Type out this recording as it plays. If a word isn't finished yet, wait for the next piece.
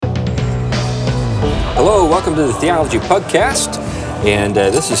welcome to the Theology Pugcast, and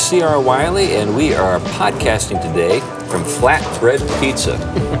this is C.R. Wiley, and we are podcasting today from Flatbread Pizza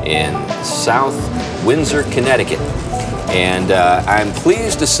in South Windsor, Connecticut. And I'm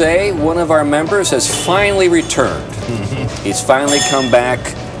pleased to say one of our members has finally returned. He's finally come back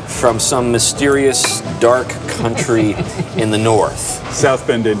from some mysterious, dark country in the north. South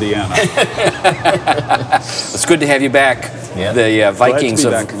Bend, Indiana. It's good to have you back. Yeah. The Vikings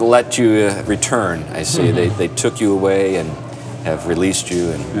have back. let you return. I see. They took you away and have released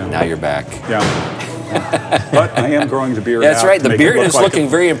you, and now you're back. Yeah. But I am growing the beard That's out right. to The make beard it look is like looking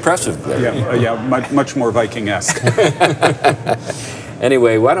very impressive there. much more Viking-esque.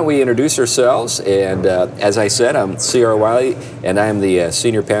 Anyway, why don't we introduce ourselves? And as I said, I'm C.R. Wiley, and I'm the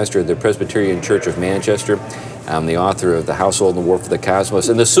senior pastor of the Presbyterian Church of Manchester. I'm the author of The Household and the War for the Cosmos,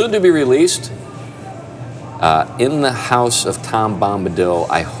 and the soon-to-be-released In the House of Tom Bombadil.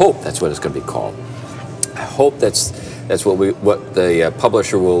 I hope that's what it's going to be called. I hope that's what the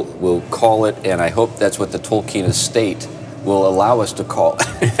publisher will call it, and I hope that's what the Tolkien estate will allow us to call it.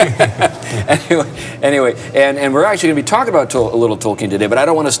 anyway, and we're actually going to be talking about a little Tolkien today, but I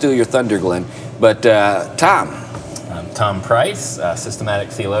don't want to steal your thunder, Glenn. But Tom. I'm Tom Price, systematic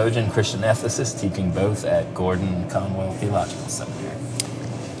theologian, Christian ethicist, teaching both at Gordon Conwell Theological Seminary.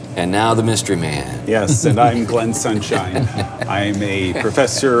 And now the mystery man. Yes, and I'm Glenn Sunshine. I'm a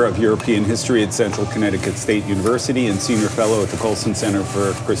professor of European history at Central Connecticut State University and senior fellow at the Colson Center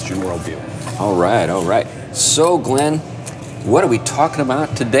for Christian Worldview. All right. So, Glenn, what are we talking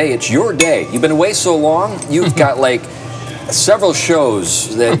about today? It's your day. You've been away so long, you've got like several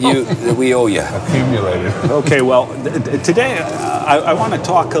shows that we owe you. Accumulated. Okay, well, today I want to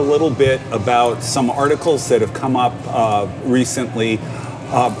talk a little bit about some articles that have come up recently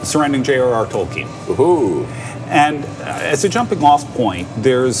surrounding J.R.R. Tolkien. Woohoo! And as a jumping off point,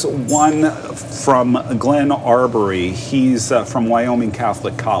 there's one from Glenn Arbery. He's from Wyoming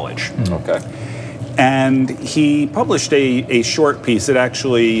Catholic College. Okay. And he published a short piece that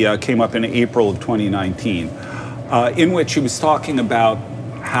actually came up in April of 2019, in which he was talking about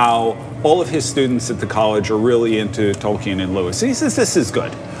how all of his students at the college are really into Tolkien and Lewis. And he says this is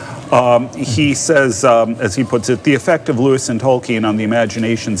good. He says, as he puts it, the effect of Lewis and Tolkien on the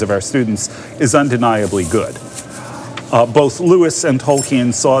imaginations of our students is undeniably good. Both Lewis and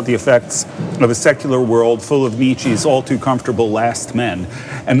Tolkien saw the effects of a secular world full of Nietzsche's all too comfortable last men,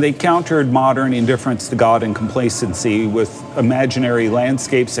 and they countered modern indifference to God and complacency with imaginary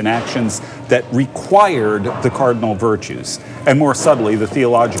landscapes and actions that required the cardinal virtues, and more subtly, the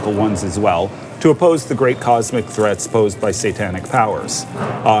theological ones as well, to oppose the great cosmic threats posed by satanic powers,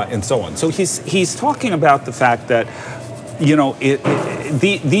 and so on. So he's talking about the fact that, you know,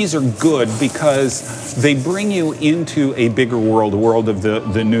 these are good because they bring you into a bigger world, a world of the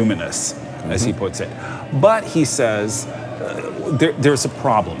numinous, as he puts it. But he says there's a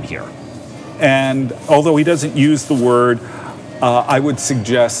problem here. And although he doesn't use the word, I would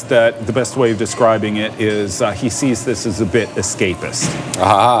suggest that the best way of describing it is he sees this as a bit escapist.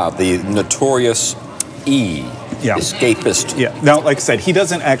 The notorious E. Yeah. Escapist. Yeah. Now, like I said, he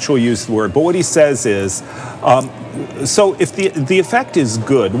doesn't actually use the word, but what he says is, so if the effect is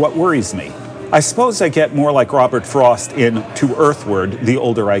good, what worries me? I suppose I get more like Robert Frost in To Earthward the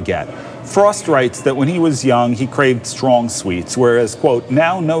older I get. Frost writes that when he was young, he craved strong sweets, whereas, quote,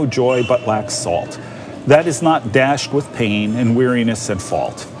 now no joy but lacks salt. That is not dashed with pain and weariness and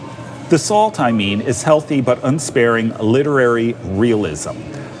fault. The salt, I mean, is healthy but unsparing literary realism.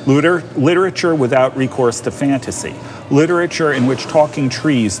 Literature without recourse to fantasy. Literature in which talking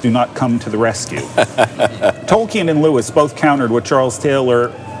trees do not come to the rescue. Tolkien and Lewis both countered what Charles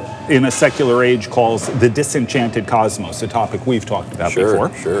Taylor in A Secular Age calls the disenchanted cosmos, a topic we've talked about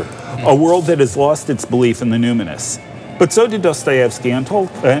before. Sure. A world that has lost its belief in the numinous. But so did Dostoevsky and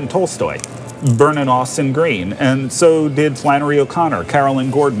Tolstoy. Bernard Austin Green, and so did Flannery O'Connor, Carolyn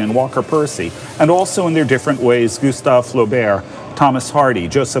Gordon, and Walker Percy, and also in their different ways, Gustave Flaubert, Thomas Hardy,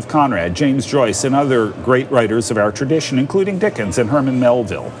 Joseph Conrad, James Joyce, and other great writers of our tradition, including Dickens and Herman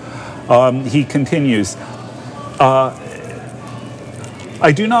Melville. He continues, I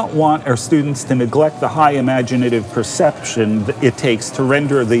do not want our students to neglect the high imaginative perception that it takes to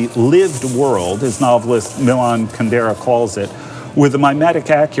render the lived world, as novelist Milan Kundera calls it, with a mimetic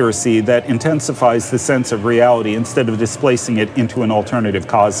accuracy that intensifies the sense of reality instead of displacing it into an alternative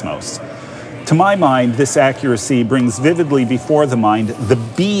cosmos. To my mind, this accuracy brings vividly before the mind the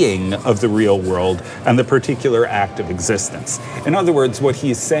being of the real world and the particular act of existence. In other words, what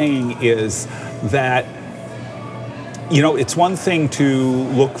he's saying is that, you know, it's one thing to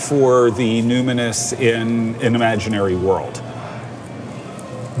look for the numinous in an imaginary world,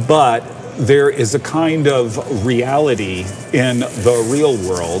 but there is a kind of reality in the real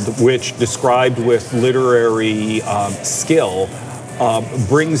world which, described with literary skill,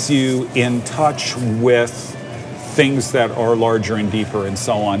 brings you in touch with things that are larger and deeper and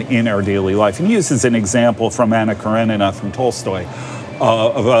so on in our daily life. And he uses an example from Anna Karenina from Tolstoy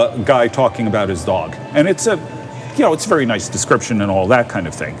of a guy talking about his dog. And it's a very nice description and all that kind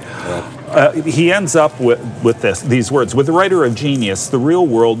of thing. He ends up with these words: with the writer of genius, the real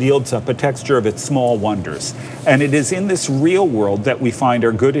world yields up a texture of its small wonders. And it is in this real world that we find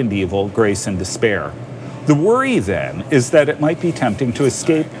our good and evil, grace and despair. The worry, then, is that it might be tempting to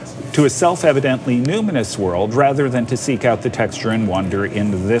escape to a self-evidently numinous world rather than to seek out the texture and wonder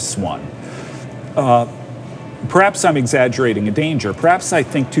in this one. Perhaps I'm exaggerating a danger. Perhaps I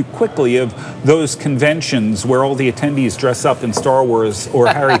think too quickly of those conventions where all the attendees dress up in Star Wars or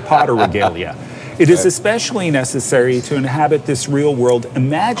Harry Potter regalia. It is especially necessary to inhabit this real world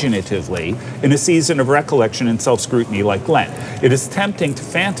imaginatively in a season of recollection and self-scrutiny like Lent. It is tempting to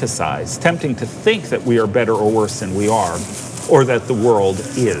fantasize, tempting to think that we are better or worse than we are, or that the world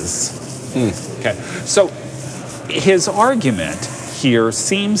is. Okay. So his argument here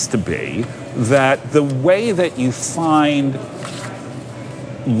seems to be that the way that you find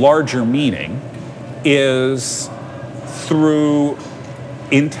larger meaning is through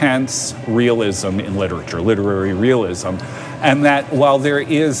intense realism in literature, literary realism, and that while there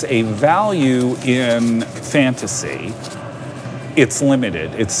is a value in fantasy, it's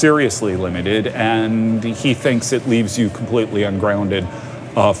limited, it's seriously limited, and he thinks it leaves you completely ungrounded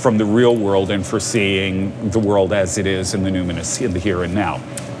from the real world and foreseeing the world as it is in the numinous, in the here and now.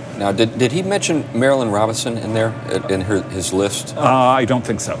 Now, did he mention Marilyn Robinson in there, in his list? I don't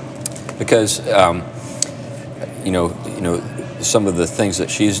think so. Because, some of the things that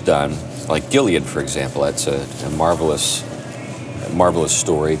she's done, like Gilead, for example, that's a marvelous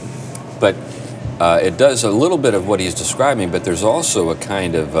story. But it does a little bit of what he's describing, but there's also a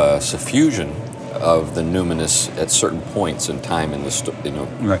kind of suffusion of the numinous at certain points in time in the story.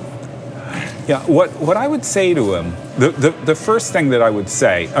 Right. Yeah. What I would say to him, the first thing that I would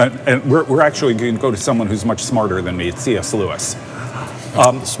say, and we're actually going to go to someone who's much smarter than me. It's C.S. Lewis.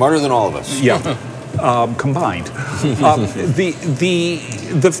 Smarter than all of us. Yeah. Combined. The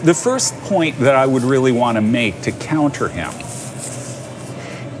first point that I would really want to make to counter him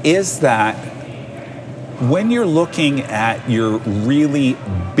is that when you're looking at your really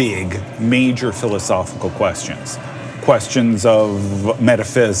big, major philosophical questions of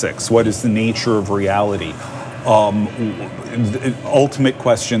metaphysics, what is the nature of reality, ultimate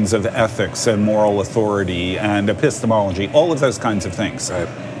questions of ethics and moral authority and epistemology, all of those kinds of things. Right.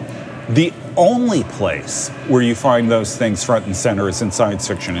 The only place where you find those things front and center is in science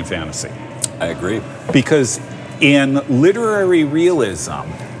fiction and fantasy. I agree. Because in literary realism,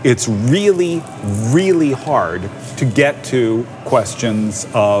 it's really, really hard to get to questions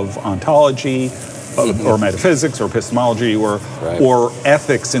of ontology, or metaphysics, or epistemology, or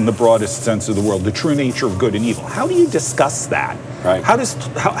ethics in the broadest sense of the word, the true nature of good and evil. How do you discuss that? Right.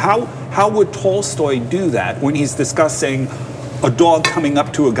 How would Tolstoy do that when he's discussing a dog coming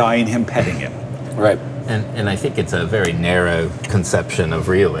up to a guy and him petting him? Right. And I think it's a very narrow conception of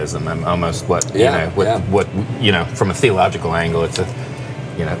realism. Almost what from a theological angle, it's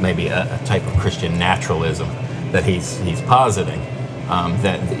maybe a type of Christian naturalism that he's positing.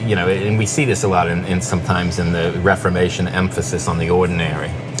 And we see this a lot in sometimes in the Reformation emphasis on the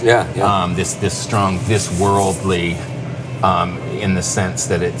ordinary. This strong, this worldly, in the sense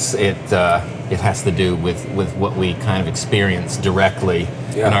that it has to do with what we kind of experience directly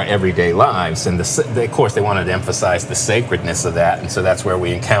in our everyday lives. And of course, they wanted to emphasize the sacredness of that, and so that's where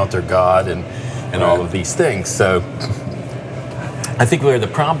we encounter God and all of these things. So I think where the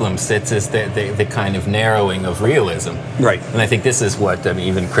problem sits is the kind of narrowing of realism. Right. And I think this is what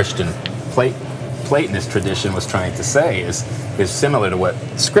even Christian Platonist tradition was trying to say is similar to what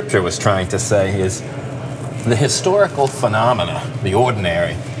Scripture was trying to say, is the historical phenomena, the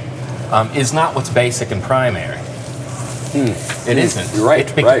ordinary, is not what's basic and primary. It isn't. You're right.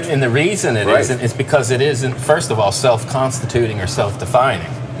 And the reason it isn't is because it isn't, first of all, self-constituting or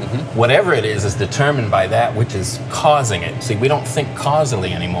self-defining. Whatever it is determined by that which is causing it. See, we don't think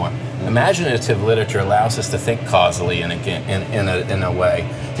causally anymore. Imaginative literature allows us to think causally in a way,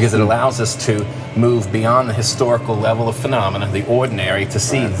 because it allows us to move beyond the historical level of phenomena, the ordinary, to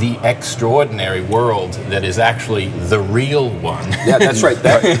see the extraordinary world that is actually the real one. Yeah, that's right.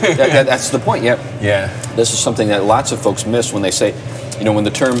 That's the point. Yeah. This is something that lots of folks miss when they say, when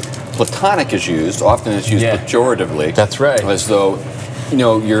the term Platonic is used, often it's used pejoratively. That's right. As though,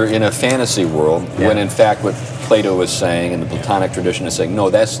 you're in a fantasy world, when in fact what Plato is saying and the Platonic tradition is saying, no,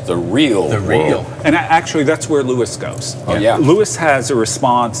 that's the real world. And actually, that's where Lewis goes. Oh, yeah. Lewis has a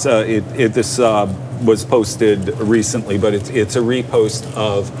response. This was posted recently, but it's a repost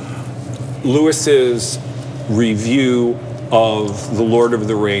of Lewis's review of The Lord of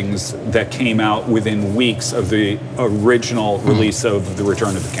the Rings that came out within weeks of the original release of The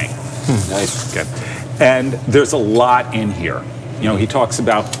Return of the King. Nice. Okay. And there's a lot in here. He talks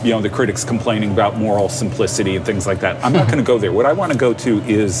about, the critics complaining about moral simplicity and things like that. I'm not going to go there. What I want to go to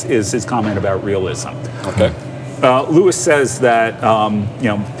is his comment about realism. Okay. Lewis says that,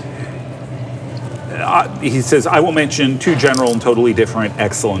 he says, I will mention two general and totally different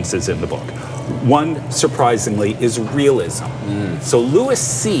excellences in the book. One, surprisingly, is realism. So Lewis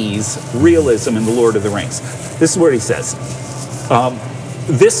sees realism in The Lord of the Rings. This is what he says.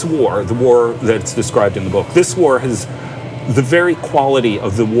 This war, the war that's described in the book, this war has the very quality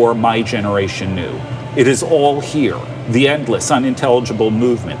of the war my generation knew. It is all here. The endless, unintelligible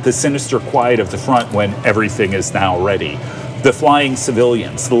movement, the sinister quiet of the front when everything is now ready. The flying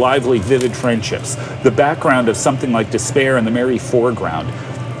civilians, the lively, vivid friendships, the background of something like despair in the merry foreground,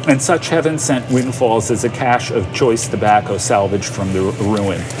 and such heaven-sent windfalls as a cache of choice tobacco salvaged from the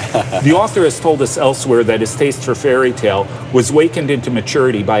ruin. The author has told us elsewhere that his taste for fairy tale was wakened into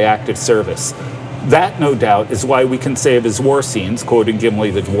maturity by active service. That, no doubt, is why we can say of his war scenes, quoting Gimli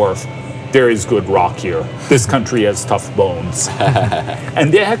the dwarf, there is good rock here. This country has tough bones.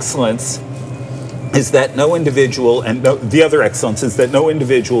 And the excellence is that no individual, and the other excellence is that no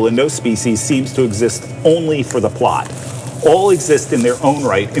individual and no species seems to exist only for the plot. All exist in their own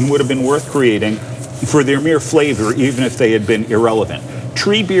right and would have been worth creating for their mere flavor, even if they had been irrelevant.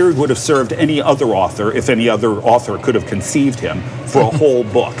 Treebeard would have served any other author, if any other author could have conceived him, for a whole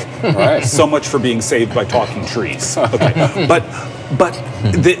book. Right. So much for being saved by talking trees. Okay, but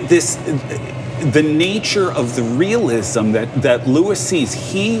the nature of the realism that Lewis sees,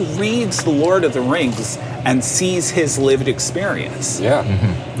 he reads The Lord of the Rings and sees his lived experience. Yeah,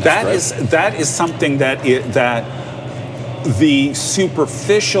 that is something that the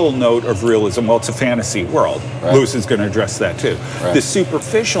superficial note of realism, well, it's a fantasy world. Right. Lewis is going to address that too. Right. The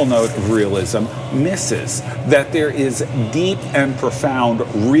superficial note of realism misses that there is deep and profound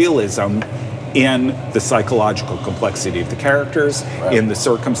realism in the psychological complexity of the characters, right, in the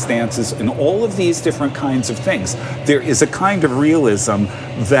circumstances, in all of these different kinds of things. There is a kind of realism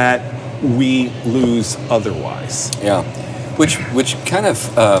that we lose otherwise. Yeah, which kind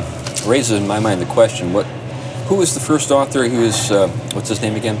of raises in my mind the question: who was the first author? He was what's his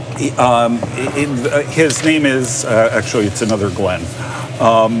name again? His name is actually it's another Glenn.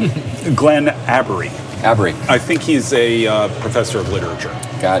 Glenn Avery. Avery. I think he's a professor of literature.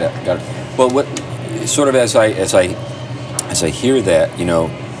 Got it. Well, what sort of as I hear that,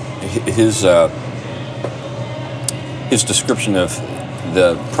 his description of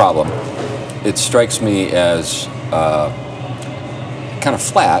the problem, it strikes me as kind of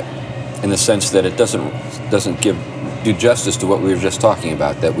flat in the sense that it doesn't do justice to what we were just talking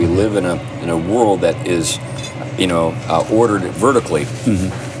about. That we live in a world that is, ordered vertically,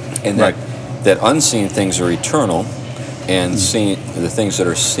 and that unseen things are eternal, and the things that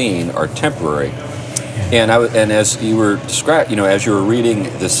are seen are temporary. And as you were as you were reading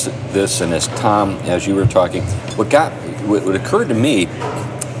this, and as Tom, as you were talking, what occurred to me,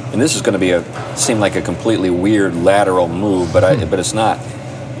 and this is going to seem like a completely weird lateral move, but it's not.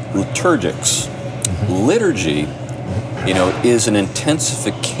 Liturgics, liturgy, is an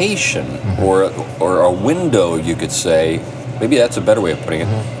intensification or a window, you could say. Maybe that's a better way of putting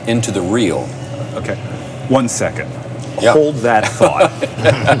it, into the real. Okay, 1 second. Yeah. Hold that thought.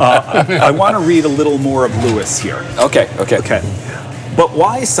 I want to read a little more of Lewis here. Okay. But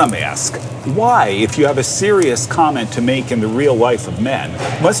why, some ask, why, if you have a serious comment to make in the real life of men,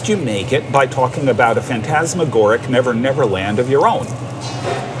 must you make it by talking about a phantasmagoric never-never-land of your own?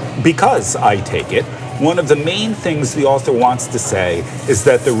 Because, I take it, one of the main things the author wants to say is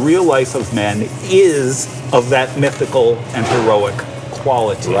that the real life of men is of that mythical and heroic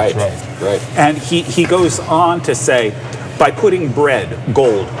quality. Right. And he goes on to say, by putting bread,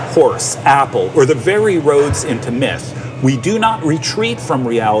 gold, horse, apple, or the very roads into myth, we do not retreat from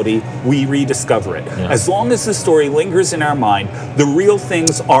reality, we rediscover it. Yeah. As long as the story lingers in our mind, the real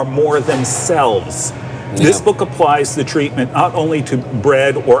things are more themselves. Yeah. This book applies the treatment not only to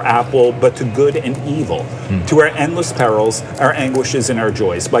bread or apple, but to good and evil, to our endless perils, our anguishes, and our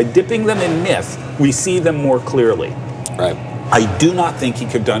joys. By dipping them in myth, we see them more clearly. Right. I do not think he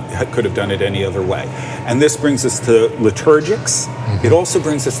could have done it any other way. And this brings us to liturgics. It also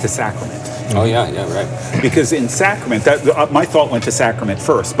brings us to sacrament. Oh, yeah, right. Because in sacrament, my thought went to sacrament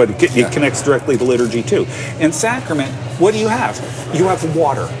first, but it connects directly to liturgy too. In sacrament, what do you have? You have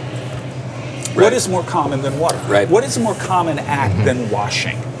water. Right. What is more common than water? Right. What is a more common act than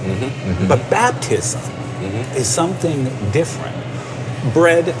washing? But baptism is something different.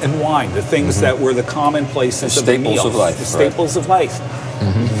 Bread and wine, the things that were the commonplaces of the meal, staples of life. The staples of life.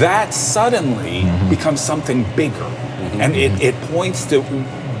 That suddenly becomes something bigger. And it points to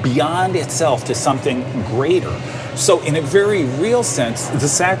beyond itself to something greater. So in a very real sense, the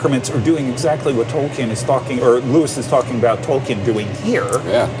sacraments are doing exactly what Tolkien is talking, or Lewis is talking about Tolkien doing here.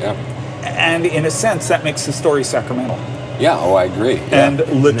 Yeah. And in a sense, that makes the story sacramental. Yeah, I agree. Yeah.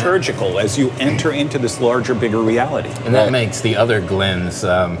 And liturgical as you enter into this larger, bigger reality. And that makes the other Glenn's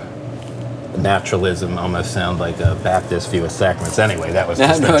naturalism almost sound like a Baptist view of sacraments. Anyway, that was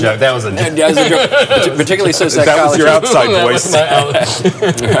just a joke. That was a joke. Yeah, that was a joke. Particularly since that was your outside voice.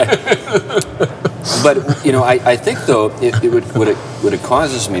 But I think though what it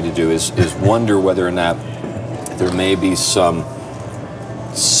causes me to do is wonder whether or not there may be some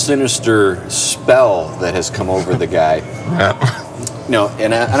sinister spell that has come over the guy.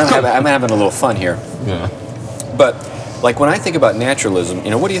 And I'm having a little fun here. Yeah. But like when I think about naturalism,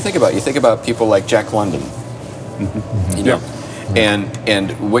 what do you think about? You think about people like Jack London.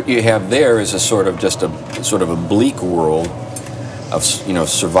 And what you have there is a sort of a bleak world of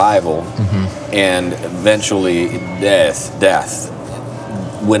survival and eventually death.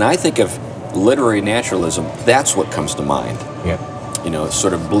 When I think of literary naturalism, that's what comes to mind. Yeah.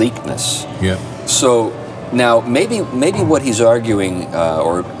 Sort of bleakness. Yeah. So now maybe what he's arguing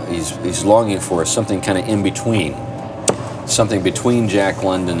or he's longing for is something kind of in between, something between Jack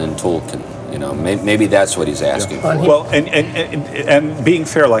London and Tolkien. Maybe that's what he's asking for. Well, and being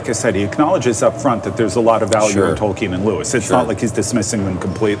fair, like I said, he acknowledges up front that there's a lot of value in Tolkien and Lewis. It's not like he's dismissing them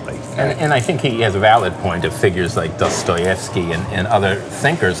completely. And I think he has a valid point of figures like Dostoevsky and other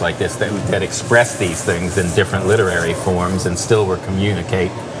thinkers like this that express these things in different literary forms and still will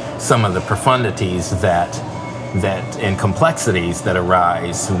communicate some of the profundities that and complexities that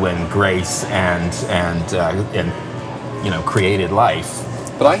arise when grace and created life.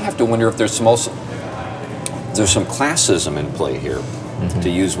 But I have to wonder if there's some classism in play here, to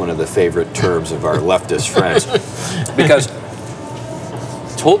use one of the favorite terms of our leftist friends, because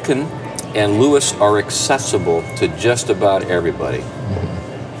Tolkien and Lewis are accessible to just about everybody,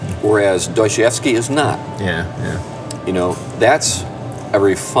 whereas Dostoevsky is not. That's a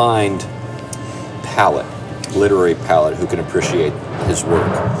refined palate, literary palate, who can appreciate his work.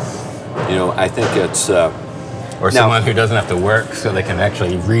 I think it's. Or someone who doesn't have to work so they can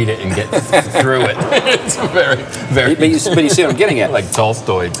actually read it and get through it. It's very, very... But you see what I'm getting at. Like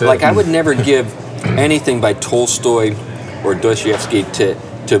Tolstoy, too. Like, I would never give anything by Tolstoy or Dostoevsky to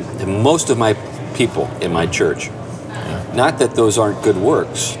most of my people in my church. Not that those aren't good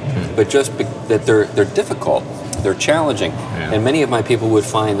works, but just that they're difficult, they're challenging, and many of my people would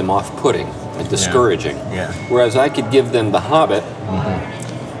find them off-putting and discouraging. Whereas I could give them The Hobbit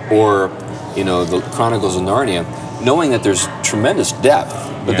or... the Chronicles of Narnia, knowing that there's tremendous depth,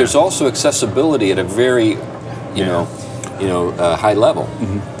 but there's also accessibility at a very, high level.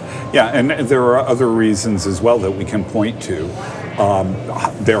 Yeah, and there are other reasons as well that we can point to.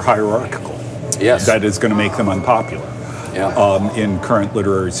 They're hierarchical. Yes. That is going to make them unpopular in current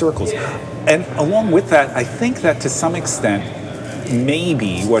literary circles. And along with that, I think that to some extent,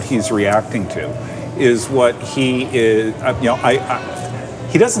 maybe what he's reacting to is what he is,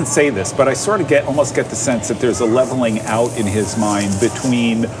 he doesn't say this, but I sort of almost get the sense that there's a leveling out in his mind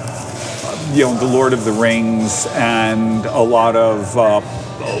between, the Lord of the Rings and a lot of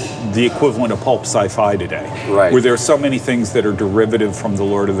the equivalent of pulp sci-fi today, right? Where there are so many things that are derivative from the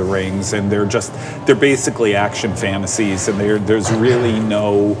Lord of the Rings, and they're basically action fantasies, and there's really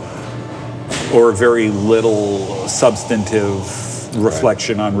no or very little substantive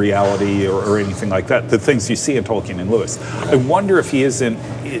reflection on reality or anything like that. The things you see in Tolkien and Lewis. I wonder if he isn't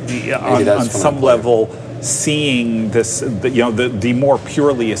on some level seeing this, the more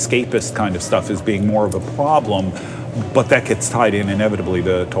purely escapist kind of stuff as being more of a problem, but that gets tied in inevitably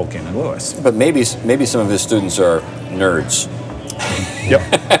to Tolkien and Lewis. But maybe some of his students are nerds. Yep.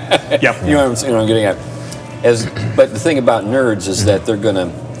 You know what I'm getting at. But the thing about nerds is that they're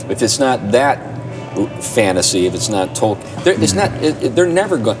gonna, if it's not that fantasy, if it's not Tolkien, they're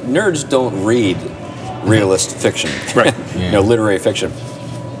never going. Nerds don't read realist fiction, right? Literary fiction.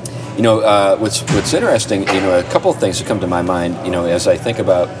 What's interesting, a couple of things that come to my mind, as I think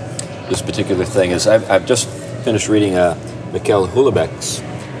about this particular thing is I've just finished reading Mikhail Houellebecq's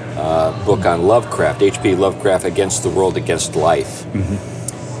book on Lovecraft, H.P. Lovecraft Against the World, Against Life.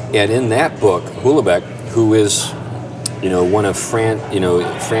 And in that book, Houellebecq, who is, one of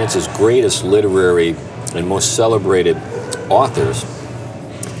France's greatest literary and most celebrated authors,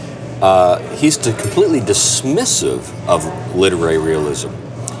 he's completely dismissive of literary realism.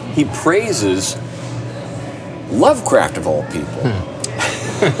 He praises Lovecraft of all people.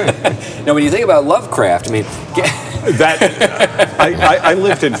 Now, when you think about Lovecraft, I mean, I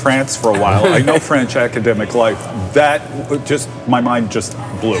lived in France for a while. I know French academic life. My mind just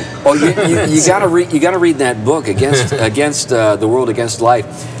blew. Oh, you got to read that book against the World Against Life,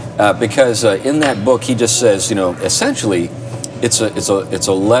 because in that book he just says, essentially, it's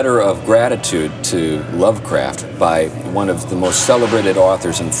a letter of gratitude to Lovecraft by one of the most celebrated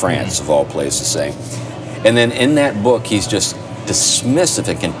authors in France, of all places, saying. And then in that book, he's just dismissive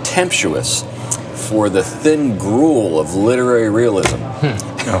and contemptuous for the thin gruel of literary realism.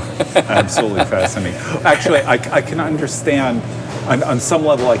 Oh, absolutely fascinating. Actually, I can understand, on some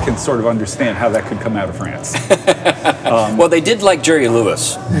level, I can sort of understand how that could come out of France. Well, they did like Jerry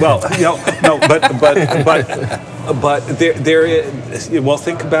Lewis. Well, but there is, well,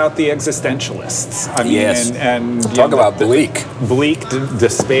 think about the existentialists. I mean, yes. and talk about bleak. Bleak,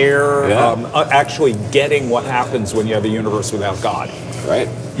 despair, actually getting what happens when you have a universe without God. Right.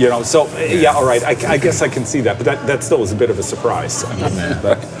 So, all right, I guess I can see that, but that still was a bit of a surprise.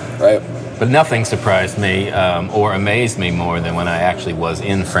 Right. But nothing surprised me or amazed me more than when I actually was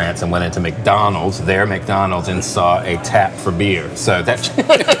in France and went into their McDonald's, and saw a tap for beer. So that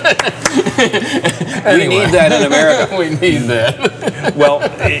we need that in America. We need that. Well,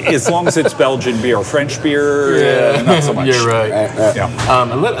 as long as it's Belgian beer or French beer, not so much. You're right. Yeah.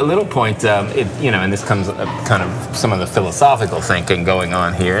 A little point, and this comes kind of some of the philosophical thinking going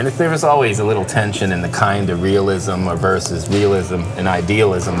on here, and there was always a little tension in the kind of realism versus realism and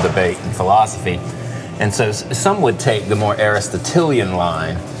idealism debate in philosophy. And so some would take the more Aristotelian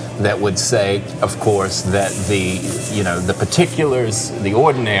line that would say, of course, that the particulars, the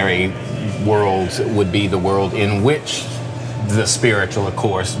ordinary world would be the world in which the spiritual, of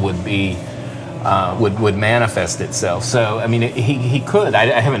course, would be would manifest itself. So, I mean, he could.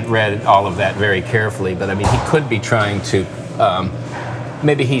 I haven't read all of that very carefully, but I mean, he could be trying to.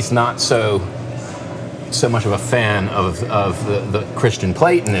 Maybe he's not so much of a fan of the Christian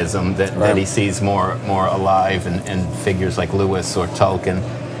Platonism that he sees more alive in figures like Lewis or Tolkien,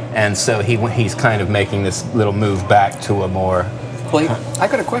 and so he's kind of making this little move back to a more. Well, I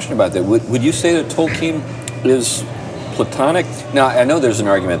got a question about that. Would you say that Tolkien is Platonic? Now, I know there's an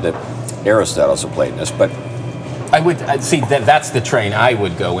argument that Aristotle's a Platonist, but I'd see that's the train I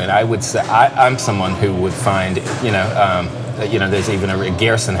would go in. I would say I'm someone who would find there's even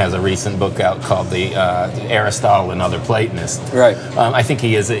Gerson has a recent book out called the Aristotle and Other Platonists. Right. I think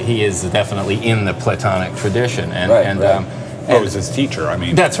he is definitely in the Platonic tradition, and as his teacher, I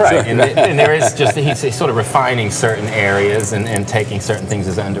mean. That's right, and there is just he's sort of refining certain areas and taking certain things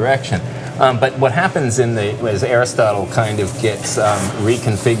as own direction. But what happens as Aristotle kind of gets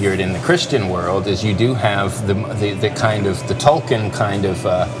reconfigured in the Christian world is you do have the kind of the Tolkien kind of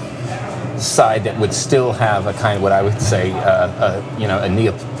side that would still have a kind of what I would say a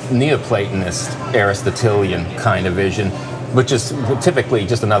Neoplatonist Aristotelian kind of vision, which is typically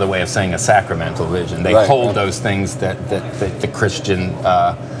just another way of saying a sacramental vision. They hold those things that the Christian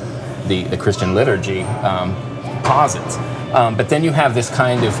the Christian liturgy posits. But then you have this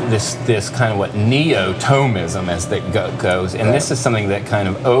kind of what neo-Thomism as that goes, and this is something that kind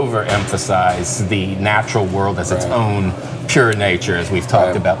of overemphasizes the natural world as its own pure nature, as we've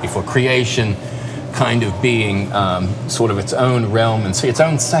talked about before. Creation kind of being sort of its own realm and its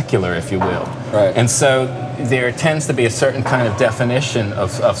own secular, if you will. Right. And so there tends to be a certain kind of definition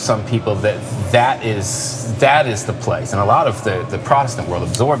of some people that is the place, and a lot of the Protestant world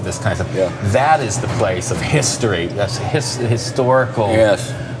absorbed this kind of stuff. Yeah. That is the place of history. That's historical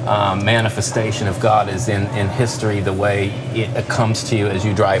manifestation of God is in history, the way it comes to you as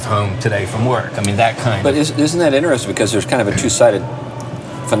you drive home today from work. I mean, that kind But isn't that interesting, because there's kind of a two-sided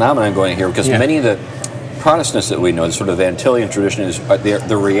phenomenon going here, because many of the Protestants that we know, the sort of Antillean tradition, is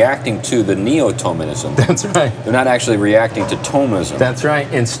they're reacting to the neo-Thomism. That's right. They're not actually reacting to Thomism. That's right.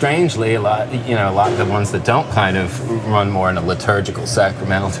 And strangely, a lot of the ones that don't kind of run more in a liturgical,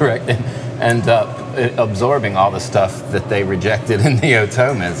 sacramental direction end up absorbing all the stuff that they rejected in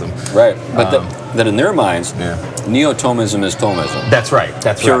neo-Thomism. Right. But that in their minds, neo-Thomism is Thomism. That's right.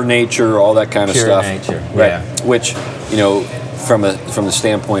 That's pure right. nature, all that kind of stuff. Pure nature. Right. Yeah. Which, from the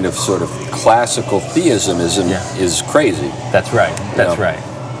standpoint of sort of classical theism is crazy. That's right. That's right.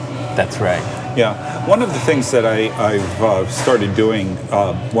 That's right. Yeah, one of the things that I've started doing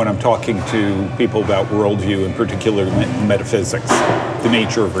when I'm talking to people about worldview, in particular metaphysics, the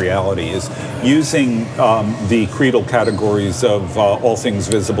nature of reality, is using the creedal categories of all things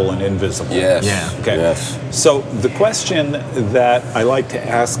visible and invisible. Yes. Yeah. Okay. Yes. So the question that I like to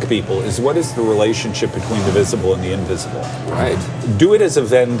ask people is, what is the relationship between the visible and the invisible? Right. Do it as a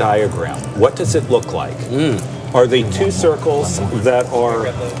Venn diagram. What does it look like? Are they two circles that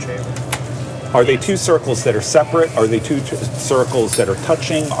are they two circles that are separate? Are they two circles that are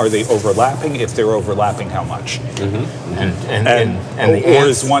touching? Are they overlapping? If they're overlapping, how much? And or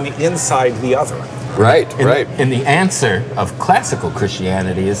is one inside the other? Right. And the answer of classical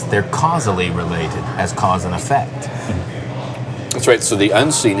Christianity is they're causally related, as cause and effect. That's right. So the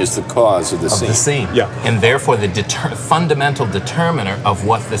unseen is the cause of the seen. Yeah. And therefore the fundamental determiner of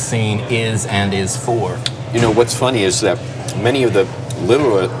what the scene is and is for. You know, what's funny is that many of the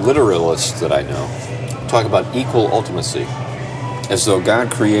literalists that I know talk about equal ultimacy, as though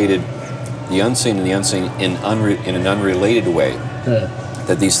God created the unseen and the unseen in an unrelated way.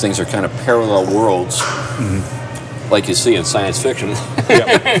 That these things are kind of parallel worlds, like you see in science fiction,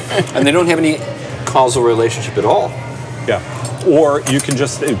 and they don't have any causal relationship at all. Yeah. Or you can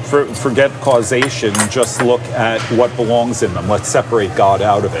just forget causation, just look at what belongs in them. Let's separate God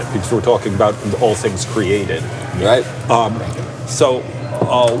out of it, because we're talking about all things created. Right. So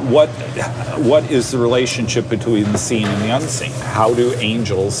what is the relationship between the seen and the unseen? How do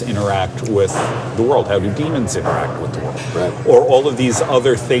angels interact with the world? How do demons interact with the world? Right. Or all of these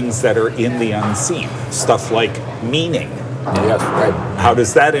other things that are in the unseen, stuff like meaning. Yes. Right. How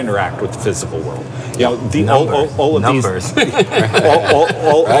does that interact with the physical world? You know, all of Numbers. these,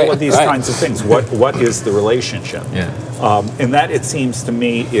 all of these Right. kinds of things. What is the relationship? Yeah. And that, it seems to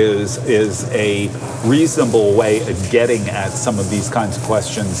me, is a reasonable way of getting at some of these kinds of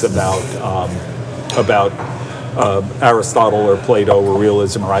questions about Aristotle or Plato or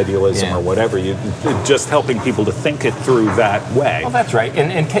realism or idealism or whatever. Just helping people to think it through that way. Well, that's right.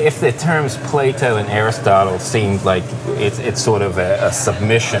 And if the terms Plato and Aristotle seem like it's sort of a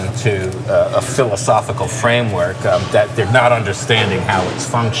submission to a philosophical framework that they're not understanding how it's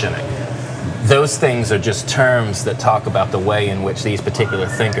functioning, those things are just terms that talk about the way in which these particular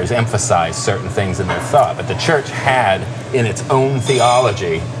thinkers emphasize certain things in their thought. But the church had, in its own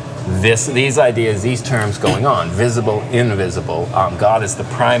theology, these ideas, these terms going on: visible, invisible. God is the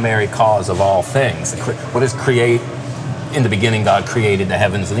primary cause of all things. What is create? In the beginning, God created the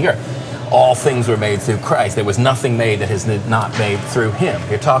heavens and the earth. All things were made through Christ. There was nothing made that is not made through Him.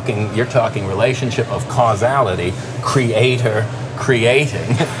 You're talking relationship of causality, creator,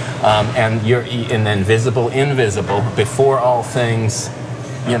 creating, and then visible, invisible, before all things,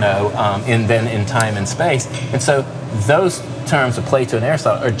 then in time and space. And so those terms of Plato and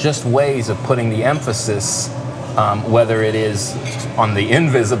Aristotle are just ways of putting the emphasis, whether it is on the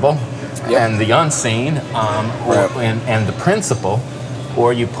invisible and the unseen, and the principle,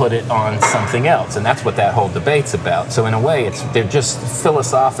 or you put it on something else. And that's what that whole debate's about. So in a way, they're just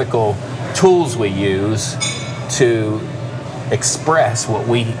philosophical tools we use to express what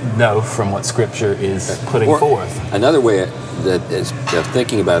we know from what Scripture is putting forth. Another way that is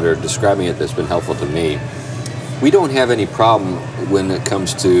thinking about it or describing it that's been helpful to me, we don't have any problem when it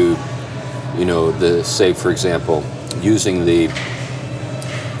comes to, say, for example, using the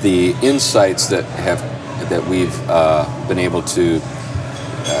insights that we've been able to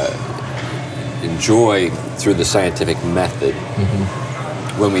enjoy through the scientific method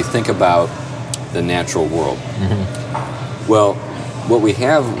when we think about the natural world. Well, what we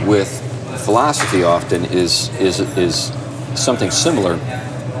have with philosophy often is something similar.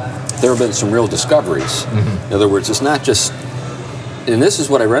 There have been some real discoveries. In other words, it's not just, and this is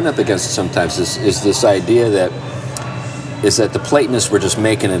what I run up against sometimes, is this idea that the Platonists were just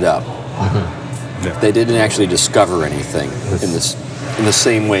making it up. They didn't actually discover anything in the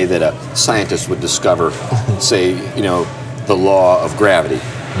same way that a scientist would discover, say, the law of gravity.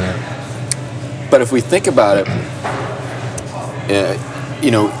 But if we think about it,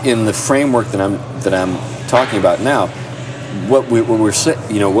 in the framework that I'm talking about now, what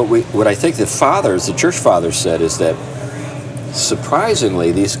I think the church fathers said is that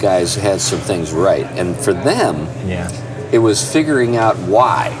surprisingly these guys had some things right, and for them, it was figuring out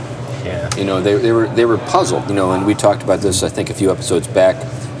why. They were puzzled. And we talked about this, I think, a few episodes back.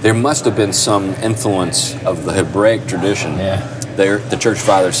 There must have been some influence of the Hebraic tradition. The church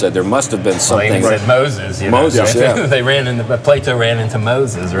fathers said there must have been something. Well, said Moses. Moses, Plato ran into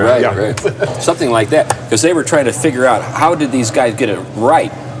Moses, right? Right. Something like that, because they were trying to figure out how did these guys get it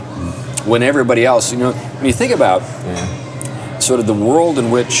right when everybody else. When you think about sort of the world in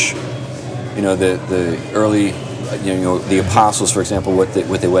which the early, the apostles, for example, what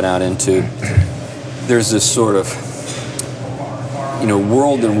they went out into. There's this sort of,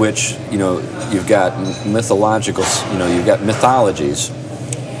 world in which, you've got mythological, you've got mythologies,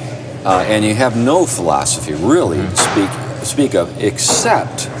 and you have no philosophy really to speak of,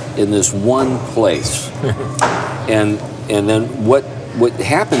 except in this one place. and then what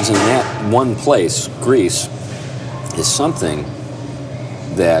happens in that one place, Greece, is something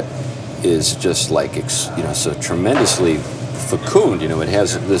that is just like, so tremendously fecund. It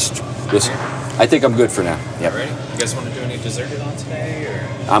has this. I think I'm good for now. Yep. Ready? You guys want to do any dessert on today, or?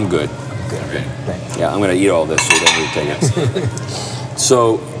 I'm good. Good. Ready? Thanks. Yeah, I'm going to eat all this, so you don't need to take it.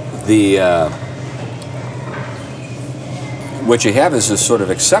 So what you have is this sort of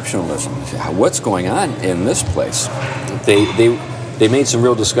exceptionalism. What's going on in this place? They made some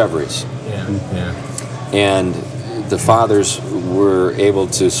real discoveries. Yeah. And the fathers were able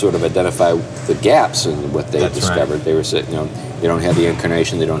to sort of identify the gaps in what they discovered. Right. They were saying, they don't have the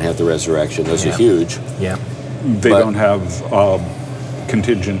incarnation, they don't have the resurrection. Those are huge. Yeah. They don't have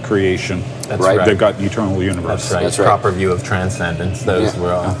contingent creation. That's right. They've got eternal universe. That's right. Proper view of transcendence. Those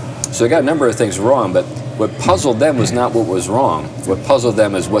were all. So they got a number of things wrong, but what puzzled them was not what was wrong. What puzzled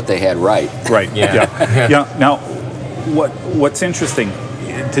them is what they had right. Right. Yeah. Now, what's interesting,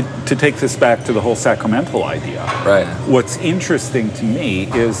 to take this back to the whole sacramental idea. Right. What's interesting to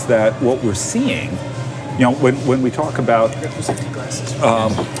me is that what we're seeing, when we talk about.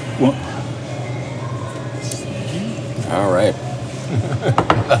 All right.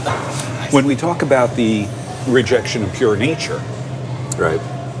 When we talk about the rejection of pure nature, right,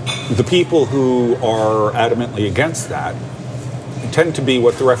 the people who are adamantly against that tend to be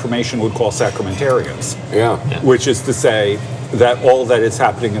what the Reformation would call sacramentarians. Yeah. Which is to say that all that is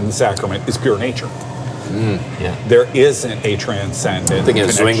happening in the sacrament is pure nature. Yeah. There isn't a transcendent. I think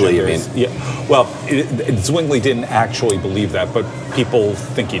it's Zwingli, you mean? Yeah. Well, Zwingli didn't actually believe that, but people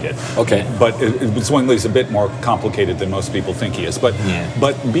think he did. Okay. But Zwingli's a bit more complicated than most people think he is. But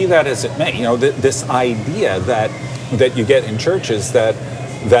be that as it may, this idea that you get in churches that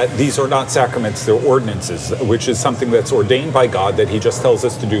these are not sacraments, they're ordinances, which is something that's ordained by God that He just tells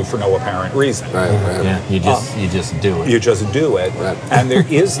us to do for no apparent reason. Right. Yeah, you just do it. You just do it, right. And there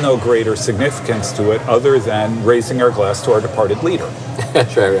is no greater significance to it other than raising our glass to our departed leader.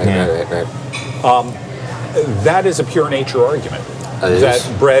 That's right. That is a pure nature argument.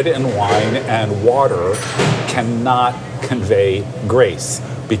 That bread and wine and water cannot convey grace,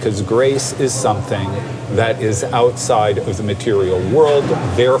 because grace is something that is outside of the material world,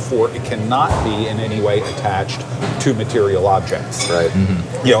 therefore it cannot be in any way attached to material objects. Right.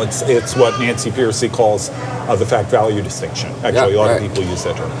 Mm-hmm. It's what Nancy Pearcey calls the fact-value distinction. Actually, a lot of people use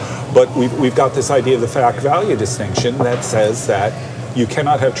that term. But we've got this idea of the fact-value distinction that says that you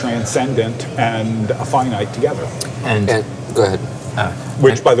cannot have transcendent and a finite together. And go ahead.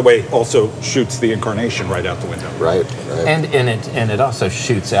 Which, by the way, also shoots the incarnation right out the window. Right. And it also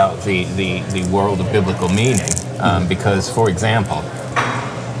shoots out the world of biblical meaning, because, for example,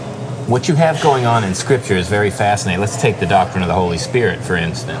 what you have going on in Scripture is very fascinating. Let's take the doctrine of the Holy Spirit, for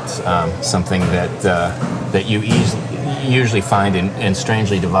instance, something that you usually find in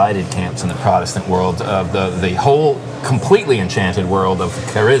strangely divided camps in the Protestant world of the whole completely enchanted world of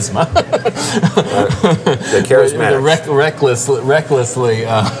charisma. The charismatics.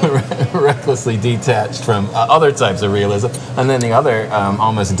 The recklessly detached from other types of realism, and then the other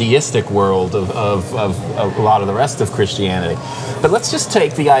almost deistic world of a lot of the rest of Christianity. But let's just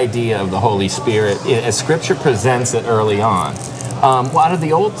take the idea of the Holy Spirit as Scripture presents it early on. Out of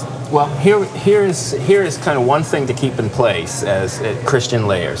the old, here is kind of one thing to keep in place as Christian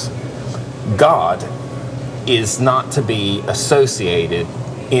layers. God is not to be associated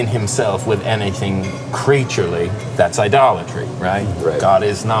in himself with anything creaturely. That's idolatry, right? God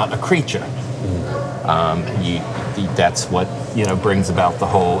is not a creature. That's what brings about the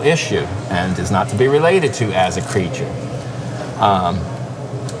whole issue, and is not to be related to as a creature.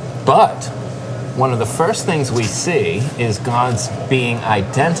 But one of the first things we see is God's being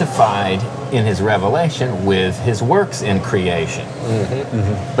identified in his revelation with his works in creation.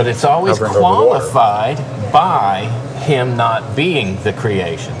 But it's always qualified by him not being the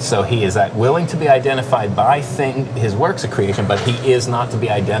creation. So he is willing to be identified by his works of creation, but he is not to be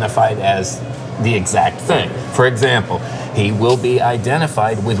identified as the exact thing. For example, he will be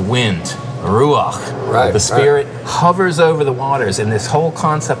identified with wind, ruach. The Spirit hovers over the waters, and this whole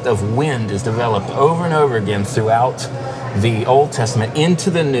concept of wind is developed over and over again throughout the Old Testament. Into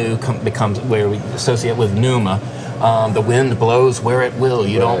the New becomes where we associate with pneuma. The wind blows where it will,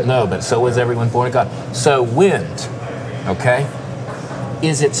 you don't know, but so is everyone born of God. So wind, okay?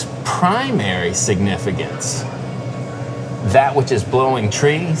 is its primary significance that which is blowing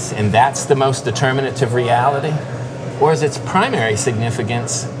trees, and that's the most determinative reality? Or is its primary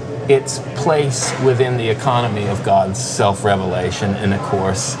significance its place within the economy of God's self-revelation and, of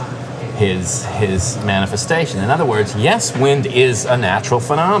course, his manifestation? In other words, yes, wind is a natural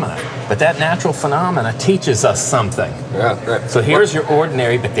phenomenon, but that natural phenomena teaches us something. Yeah, right. So here's your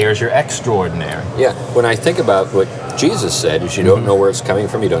ordinary, but there's your extraordinary. Yeah, when I think about what Jesus said, is you don't know where it's coming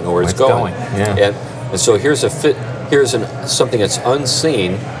from, you don't know where it's going. Yeah. And so here's something that's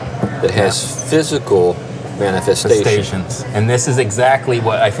unseen that has physical manifestations. And this is exactly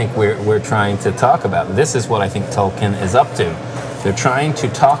what I think we're trying to talk about. This is what I think Tolkien is up to. They're trying to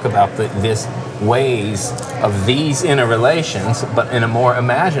talk about this ways of these interrelations, but in a more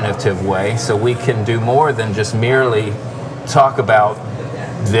imaginative way, so we can do more than just merely talk about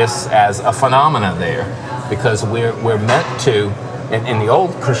this as a phenomena there. Because we're meant to, in the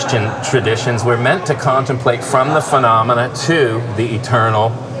old Christian traditions, we're meant to contemplate from the phenomena to the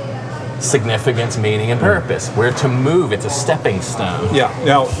eternal significance, meaning, and purpose. We're to move. It's a stepping stone. Yeah.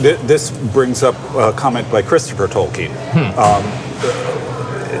 Now, this brings up a comment by Christopher Tolkien.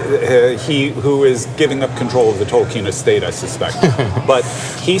 He who is giving up control of the Tolkien estate, I suspect. But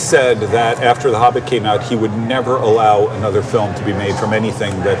he said that after The Hobbit came out, he would never allow another film to be made from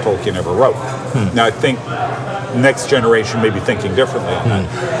anything that Tolkien ever wrote. Now, I think next generation may be thinking differently on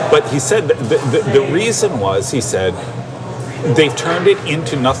that. But he said the reason was, he said, they've turned it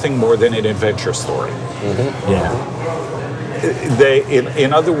into nothing more than an adventure story. Yeah.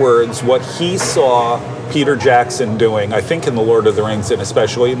 In other words, what he saw Peter Jackson doing, I think in The Lord of the Rings and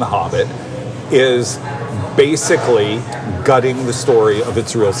especially in The Hobbit, is basically gutting the story of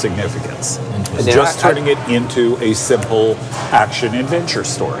its real significance. Just turning it into a simple action-adventure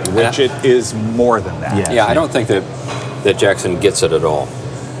story, which it is more than that. Yeah, I don't think that Jackson gets it at all.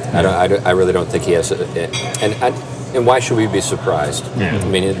 I really don't think he has it. And why should we be surprised? Yeah. I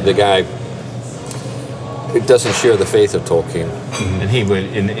mean, the guy doesn't share the faith of Tolkien. And he would,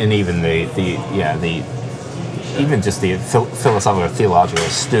 and even even just the philosophical or theological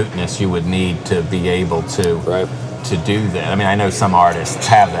astuteness you would need to be able to do that. I mean, I know some artists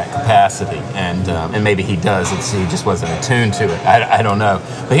have that capacity, and maybe he does. He just wasn't attuned to it. I don't know.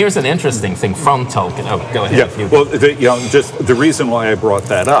 But here's an interesting thing from Tolkien. Oh, go ahead. Yeah. Well, just the reason why I brought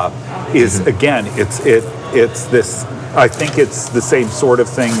that up is again, it's this. I think it's the same sort of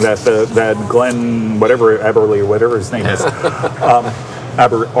thing that Glenn, whatever Aberley or whatever his name is,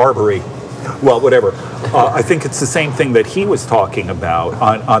 Arbery. Well, whatever. I think it's the same thing that he was talking about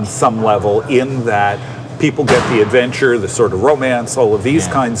on some level, in that people get the adventure, the sort of romance, all of these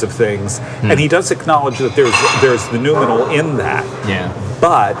kinds of things, and he does acknowledge that there's the noumenal in that. Yeah.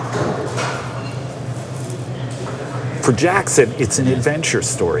 But for Jackson, it's an adventure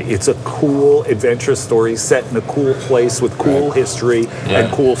story. It's a cool adventure story set in a cool place with cool history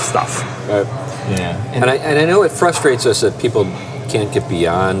and cool stuff. Yeah. And I know it frustrates us that people can't get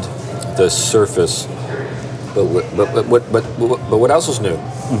beyond the surface. But what else is new?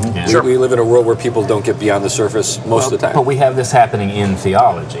 Yeah. Sure. We live in a world where people don't get beyond the surface most of the time. But we have this happening in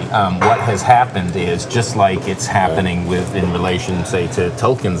theology. What has happened is, just like it's happening in relation, say, to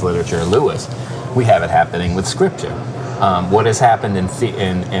Tolkien's literature, Lewis, we have it happening with Scripture. What has happened in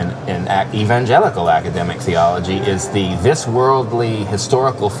evangelical academic theology is this worldly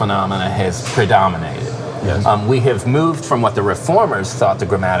historical phenomena has predominated. Yes. We have moved from what the Reformers thought the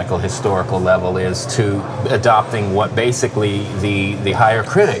grammatical historical level is to adopting what basically the higher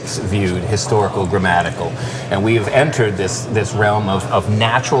critics viewed historical grammatical. And we have entered this realm of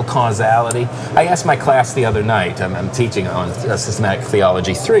natural causality. I asked my class the other night, I'm teaching on Systematic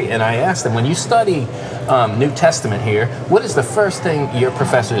Theology 3, and I asked them, when you study New Testament here, what is the first thing your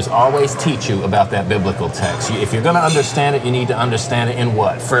professors always teach you about that biblical text? If you're going to understand it, you need to understand it in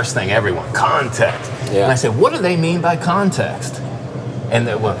what? First thing, everyone, context. Yeah. And I said, what do they mean by context? And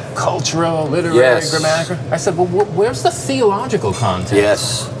they were cultural, literary, grammatical. I said, well, where's the theological context?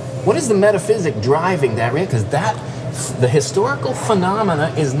 Yes. What is the metaphysic driving that? Because the historical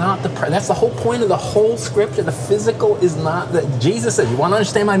phenomena is not that's the whole point of the whole Scripture. The physical is not that. Jesus said, you want to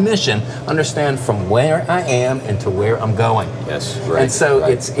understand my mission, understand from where I am and to where I'm going. Yes, right. And so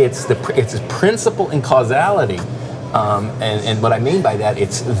it's a principle in causality. And what I mean by that,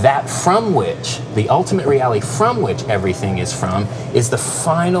 it's that from which, the ultimate reality from which everything is from, is the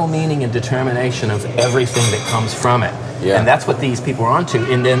final meaning and determination of everything that comes from it. Yeah. And that's what these people are onto.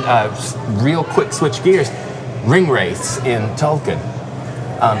 And then, real quick switch gears, ring wraiths in Tolkien.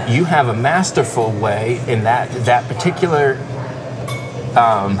 You have a masterful way in that particular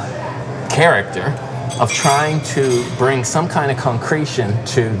character of trying to bring some kind of concretion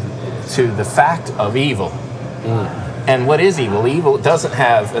to the fact of evil. And what is evil? Evil doesn't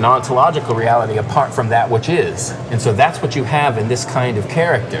have an ontological reality apart from that which is. And so that's what you have in this kind of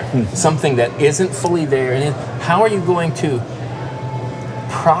character. Something that isn't fully there. And how are you going to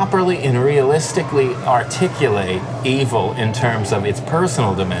properly and realistically articulate evil in terms of its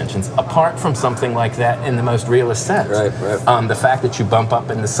personal dimensions apart from something like that in the most realist sense? Right. The fact that you bump up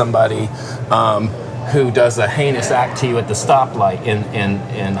into somebody who does a heinous act to you at the stoplight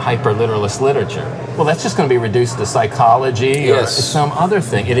in hyper-literalist literature. Well, that's just going to be reduced to psychology or some other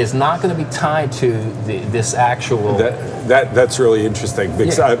thing. It is not going to be tied to this actual... That's really interesting,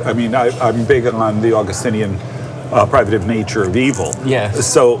 because I'm big on the Augustinian privative nature of evil. Yes.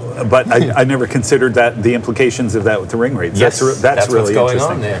 So, but I never considered that the implications of that with the ring rates. Yes, that's really what's going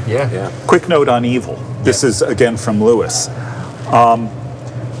interesting. on there. Yeah. Quick note on evil. This is again from Lewis.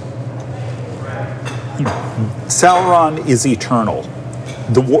 Sauron is eternal.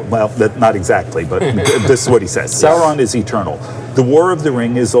 Not exactly, but this is what he says. Sauron is eternal. The War of the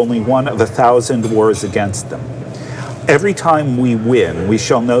Ring is only one of 1,000 wars against them. Every time we win, we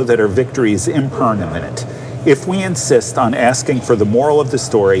shall know that our victory is impermanent. If we insist on asking for the moral of the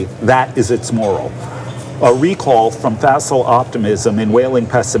story, that is its moral. A recall from facile optimism and wailing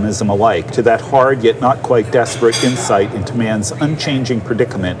pessimism alike to that hard yet not quite desperate insight into man's unchanging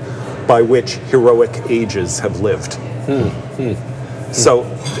predicament by which heroic ages have lived. So,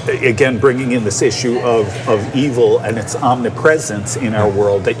 again, bringing in this issue of evil and its omnipresence in our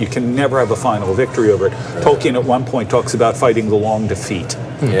world, that you can never have a final victory over it. Tolkien at one point talks about fighting the long defeat.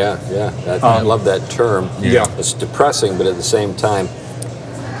 I love that term. It's depressing, but at the same time,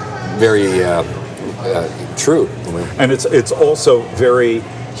 very true. And it's also very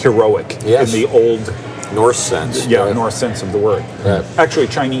heroic in the old Norse sense. Norse sense of the word. Actually,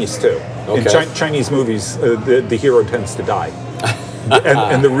 Chinese too. In Chinese movies, the hero tends to die.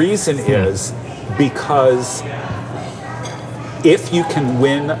 And the reason is because if you can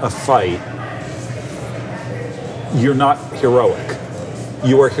win a fight, you're not heroic.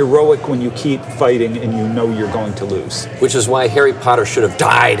 You are heroic when you keep fighting and you know you're going to lose. Which is why Harry Potter should have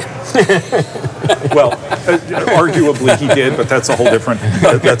died. Well, arguably he did, but that's a whole different.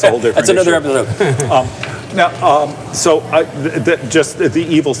 That's another episode. Just the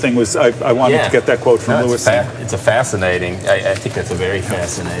evil thing was, I wanted to get that quote from Lewis. It's a fascinating, I think that's a very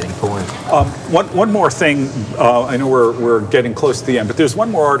fascinating point. One more thing, I know we're getting close to the end, but there's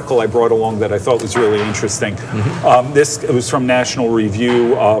one more article I brought along that I thought was really interesting. This was from National Review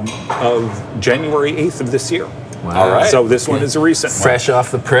of January 8th of this year. Wow. All right. So this one is a recent one. Fresh off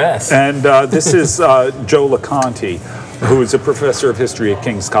the press. And this is Joe LeConte, who is a professor of history at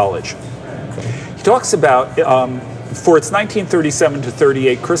King's College. He talks about, for its 1937 to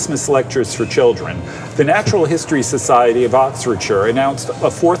 38 Christmas lectures for children, the Natural History Society of Oxfordshire announced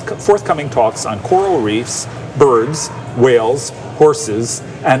forthcoming talks on coral reefs, birds, whales, horses,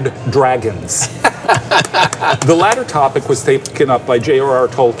 and dragons. The latter topic was taken up by J.R.R.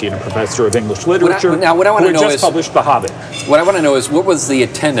 Tolkien, a professor of English literature, what I want to know just is, published The Hobbit. What I want to know is, what was the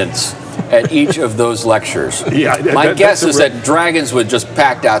attendance at each of those lectures? My guess is that dragons would just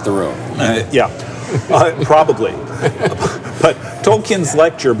packed out the room. Probably. But Tolkien's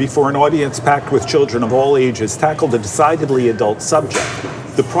lecture before an audience packed with children of all ages tackled a decidedly adult subject: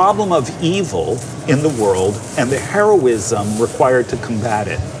 the problem of evil in the world and the heroism required to combat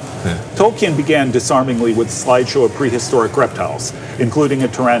it. Tolkien began disarmingly with a slideshow of prehistoric reptiles, including a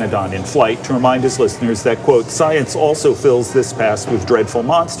pteranodon in flight, to remind his listeners that, quote, science also fills this past with dreadful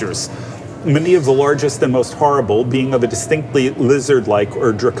monsters, many of the largest and most horrible being of a distinctly lizard-like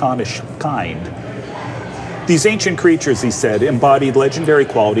or draconish kind. These ancient creatures, he said, embodied legendary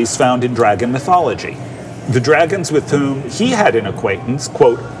qualities found in dragon mythology. The dragons with whom he had an acquaintance,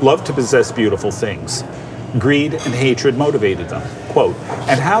 quote, loved to possess beautiful things. Greed and hatred motivated them, quote,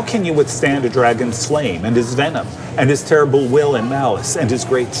 and how can you withstand a dragon's flame and his venom and his terrible will and malice and his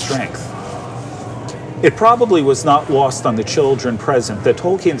great strength? It probably was not lost on the children present that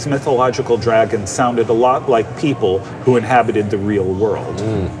Tolkien's mythological dragons sounded a lot like people who inhabited the real world.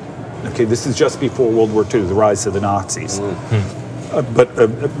 Okay, this is just before World War II, the rise of the Nazis.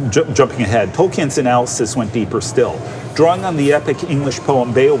 Jumping ahead, Tolkien's analysis went deeper still. Drawing on the epic English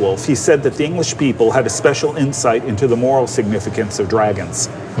poem Beowulf, he said that the English people had a special insight into the moral significance of dragons.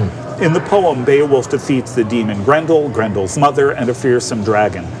 In the poem, Beowulf defeats the demon Grendel, Grendel's mother, and a fearsome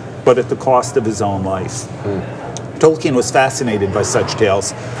dragon, but at the cost of his own life. Tolkien was fascinated by such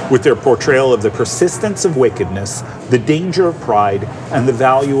tales, with their portrayal of the persistence of wickedness, the danger of pride, and the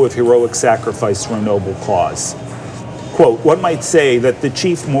value of heroic sacrifice for a noble cause. Quote, one might say that the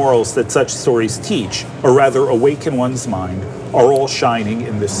chief morals that such stories teach, or rather awaken one's mind, are all shining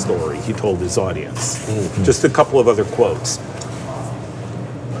in this story, he told his audience. Mm-hmm. Just a couple of other quotes.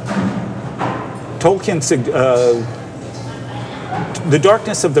 Tolkien, the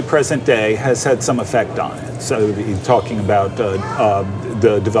darkness of the present day has had some effect on it. So he's talking about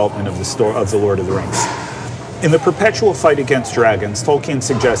the development of the Lord of the Rings. In the perpetual fight against dragons, Tolkien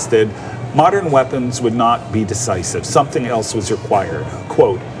suggested modern weapons would not be decisive. Something else was required.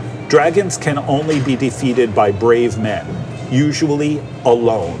 Quote, dragons can only be defeated by brave men, usually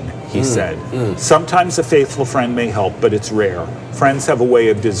alone, he said. Sometimes a faithful friend may help, but it's rare. Friends have a way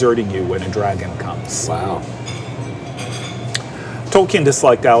of deserting you when a dragon comes. Wow. Tolkien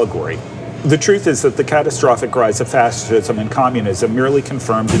disliked allegory. The truth is that the catastrophic rise of fascism and communism merely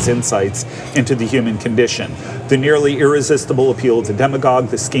confirmed his insights into the human condition. The nearly irresistible appeal of the demagogue,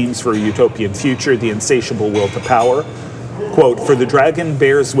 the schemes for a utopian future, the insatiable will to power. Quote, for the dragon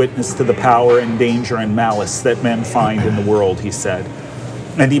bears witness to the power and danger and malice that men find in the world, he said.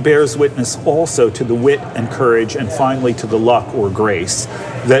 And he bears witness also to the wit and courage and finally to the luck or grace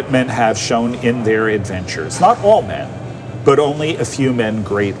that men have shown in their adventures. Not all men, but only a few men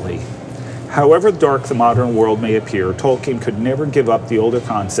greatly. However dark the modern world may appear, Tolkien could never give up the older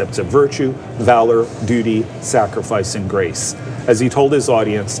concepts of virtue, valor, duty, sacrifice, and grace. As he told his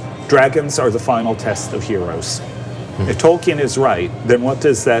audience, dragons are the final test of heroes. If Tolkien is right, then what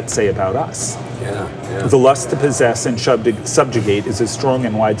does that say about us? Yeah. The lust to possess and subjugate is as strong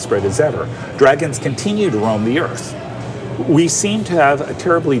and widespread as ever. Dragons continue to roam the earth. We seem to have a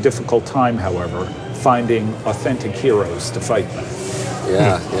terribly difficult time, however, finding authentic heroes to fight them.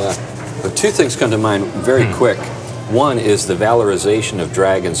 Yeah. But two things come to mind very quick. One is the valorization of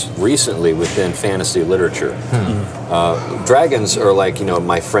dragons recently within fantasy literature. Dragons are like,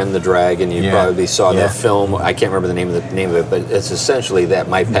 My Friend the Dragon. You probably saw that film. I can't remember the name of it, but it's essentially that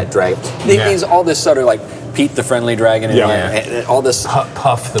My Pet Dragon. It means all this sort of like Pete the Friendly Dragon and all this.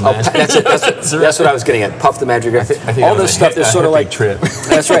 Puff the Magic. That's what I was getting at. Puff the Magic Dragon. I think all this stuff is sort of like trip.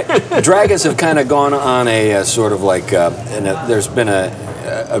 That's right. Dragons have kind of gone on a sort of like, there's been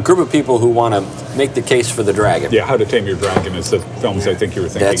a group of people who want to make the case for the dragon. Yeah, How to Tame Your Dragon is the films I think you were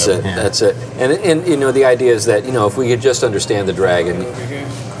thinking of. That's it. And the idea is that, if we could just understand the dragon,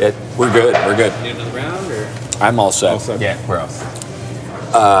 we're good. Need another round, or? I'm all set. Yeah, we're all set.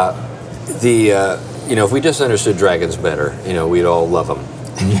 If we just understood dragons better, we'd all love them.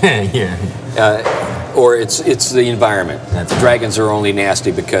 Yeah. Or it's the environment. Dragons are only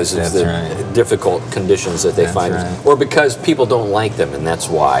nasty because of the difficult conditions that they find. Right. Or because people don't like them, and that's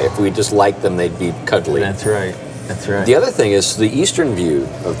why. If we just liked them, they'd be cuddly. That's right. The other thing is the Eastern view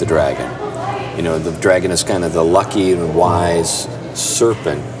of the dragon. The dragon is kind of the lucky and wise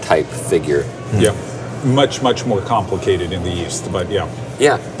serpent type figure. Yeah. Much, much more complicated in the East, but yeah.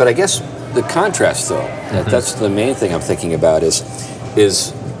 Yeah, but I guess the contrast, though, that's the main thing I'm thinking about is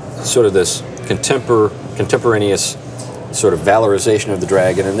sort of this contemporaneous sort of valorization of the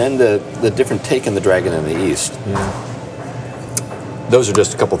dragon, and then the different take on the dragon in the East. Yeah. Those are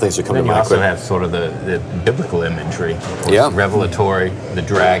just a couple things that come to mind. You also have sort of the biblical imagery, revelatory, the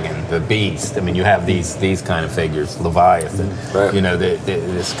dragon, the beast. I mean, you have these kind of figures, Leviathan. Right.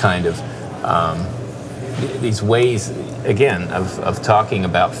 This kind of these ways again of talking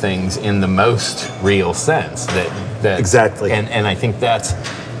about things in the most real sense. That exactly. And I think that's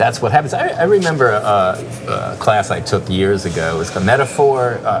what happens. I remember a class I took years ago. It was a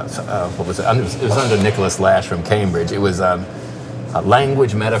metaphor. What was it? It was under Nicholas Lash from Cambridge. It was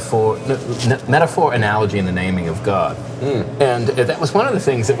language, metaphor, analogy, and the naming of God. And that was one of the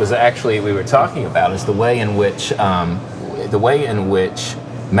things that was actually we were talking about is the way in which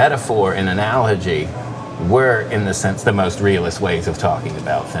metaphor and analogy were, in the sense, the most realist ways of talking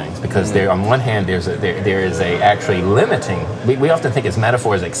about things, because there, on one hand, there is a actually limiting. We often think as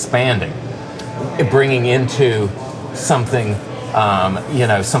metaphor as expanding, bringing into something,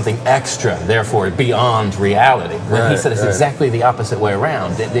 something extra, therefore beyond reality. When he said it's exactly the opposite way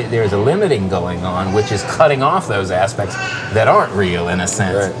around. There is a limiting going on, which is cutting off those aspects that aren't real, in a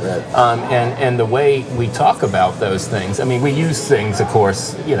sense. And the way we talk about those things, I mean, we use things, of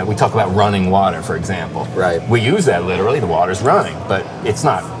course, we talk about running water, for example. We use that literally, the water's running, but it's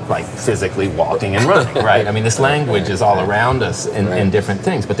not like physically walking and running, right? I mean, this language is all around us in different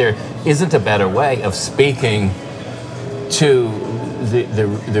things, but there isn't a better way of speaking to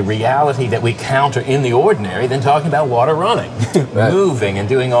the reality that we counter in the ordinary than talking about water running, moving and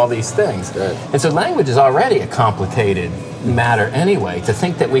doing all these things. And so language is already a complicated matter anyway. To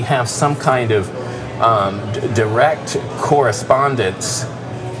think that we have some kind of direct correspondence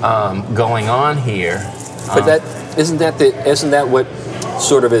going on here But isn't that what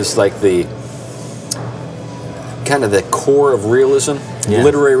sort of is like the kind of the core of realism,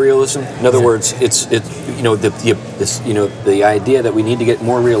 literary realism? In other words, it's the idea that we need to get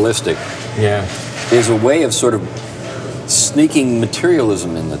more realistic. Is a way of sort of sneaking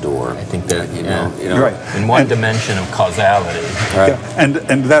materialism in the door. I think that right. In one dimension of causality. Right. Yeah.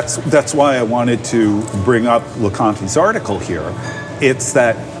 And that's why I wanted to bring up LeConte's article here. It's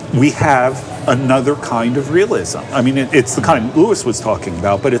that we have another kind of realism. I mean, it's the kind Lewis was talking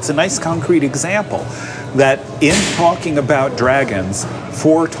about, but it's a nice concrete example that in talking about dragons,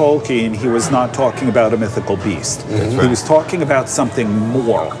 for Tolkien, he was not talking about a mythical beast. He was talking about something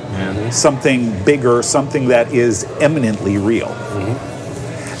more, something bigger, something that is eminently real.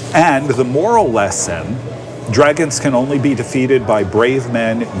 And the moral lesson, dragons can only be defeated by brave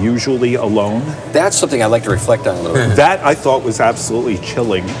men, usually alone. That's something I'd like to reflect on a little bit. That I thought was absolutely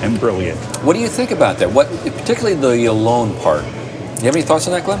chilling and brilliant. What do you think about that? Particularly the alone part? Do you have any thoughts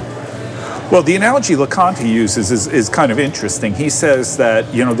on that, Glenn? Well, the analogy LeConte uses is kind of interesting. He says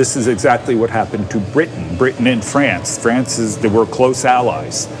that, this is exactly what happened to Britain and France. They were close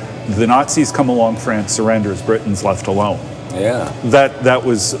allies. The Nazis come along, France surrenders, Britain's left alone. Yeah. That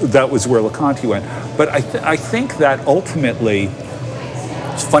was where LeConte went. But I think that ultimately,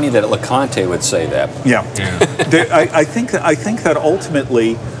 it's funny that LeConte would say that. Yeah. I think that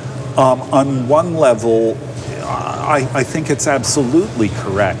ultimately, on one level, I think it's absolutely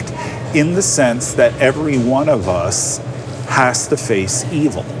correct, in the sense that every one of us has to face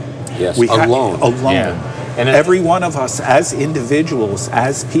evil. Yes, alone. Yeah. And every one of us, as individuals,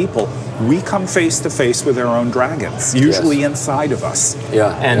 as people, we come face to face with our own dragons, usually inside of us.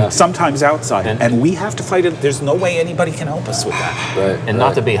 And sometimes outside. And we have to fight it. There's no way anybody can help us with that. Right. And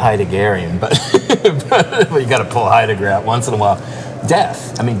not to be Heideggerian, but you got to pull Heidegger out once in a while.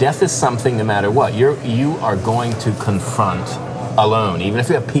 Death. I mean, death is something no matter what. You are going to confront alone, even if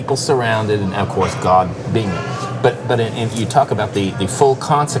you have people surrounded, and of course God being there. But you talk about the full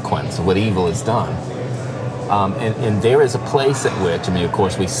consequence of what evil is done. And there is a place at which, of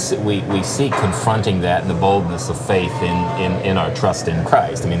course, we see confronting that in the boldness of faith in our trust in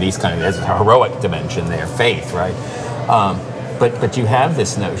Christ. There's a heroic dimension there, faith, right? But you have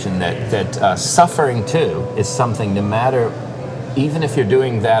this notion that suffering too is something, no matter, even if you're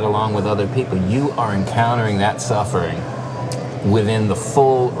doing that along with other people, you are encountering that suffering within the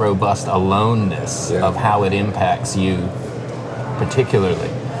full, robust aloneness of how it impacts you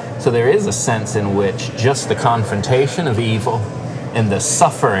particularly. So there is a sense in which just the confrontation of evil and the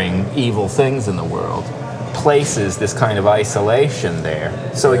suffering evil things in the world places this kind of isolation there.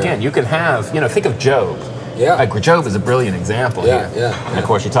 So again, you can have, think of Job. Job is a brilliant example here. And of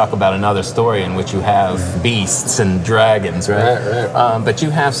course you talk about another story in which you have beasts and dragons, right? But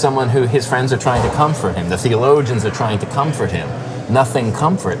you have someone who his friends are trying to comfort him. The theologians are trying to comfort him. Nothing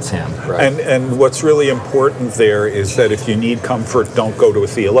comforts him. And what's really important there is that if you need comfort, don't go to a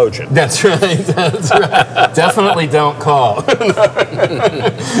theologian. That's right. Definitely don't call.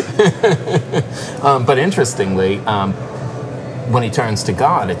 But interestingly, when he turns to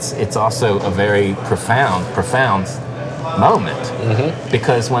God, it's also a very profound moment,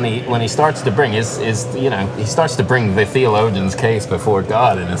 because when he starts to bring he starts to bring the theologian's case before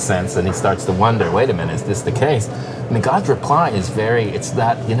God in a sense, and he starts to wonder, wait a minute, is this the case? God's reply is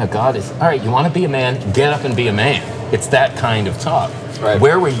God is, all right, you want to be a man, get up and be a man. It's that kind of talk. Right.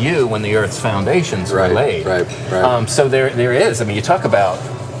 Where were you when the earth's foundations were laid? Right. So there is, you talk about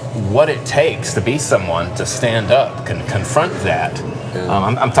what it takes to be someone to stand up, confront that.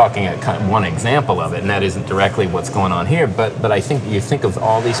 I'm talking at kind of one example of it, and that isn't directly what's going on here, but I think you think of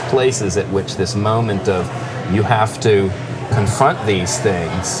all these places at which this moment of you have to confront these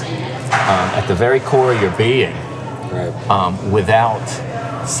things at the very core of your being, without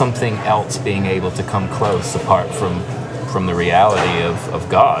something else being able to come close apart from the reality of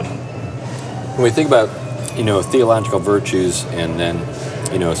God. When we think about, theological virtues and then,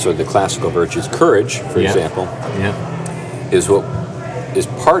 sort of the classical virtues, courage, for example, is what is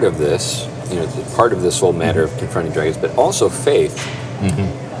part of this, part of this whole matter of confronting dragons, but also faith,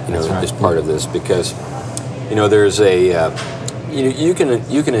 is part of this, because, there's a, you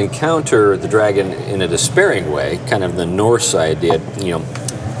can encounter the dragon in a despairing way, kind of the Norse idea,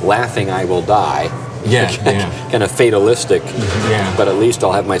 laughing I will die, kind of fatalistic, but at least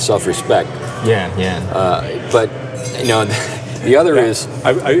I'll have my self-respect. But, the other is...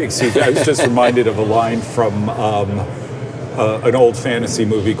 Excuse me, I was just reminded of a line from an old fantasy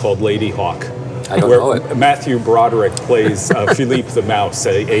movie called Lady Hawk, I don't where know it. Matthew Broderick plays Philippe the Mouse,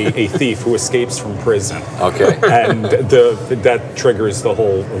 a thief who escapes from prison. Okay. And that triggers the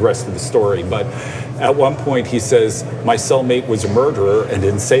whole rest of the story. But at one point he says, my cellmate was a murderer and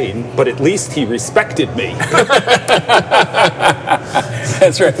insane, but at least he respected me.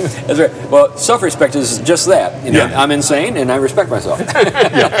 That's right. That's right. Well, self-respect is just that. You know, Yeah. I'm insane and I respect myself.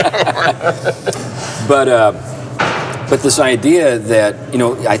 But this idea that, you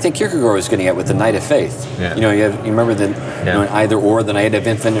know, I think Kierkegaard was getting at with the Night of Faith. Yeah. You know, you remember the you know, either or, the Night of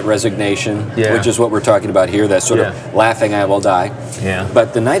Infinite Resignation, Yeah. which is what we're talking about here. That sort of laughing, I will die. Yeah.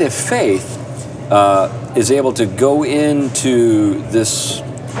 But the Night of Faith is able to go into this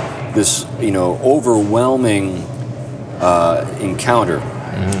you know, overwhelming encounter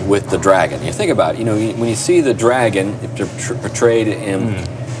with the dragon. You think about it, you know, when you see the dragon portrayed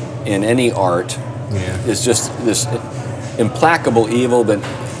in any art, it's just this implacable evil, but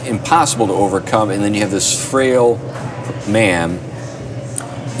impossible to overcome. And then you have this frail man.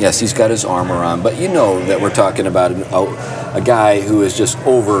 Yes, he's got his armor on, but you know that we're talking about a guy who is just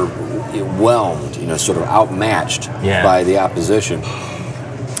overwhelmed, you know, sort of outmatched by the opposition.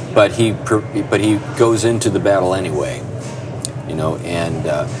 But he goes into the battle anyway, you know. And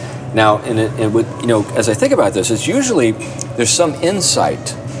now, you know, as I think about this, it's usually there's some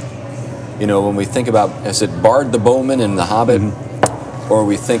insight. You know, when we think about, is it Bard the Bowman in The Hobbit, or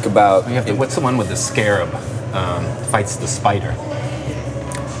we think about what's the one with the scarab fights the spider?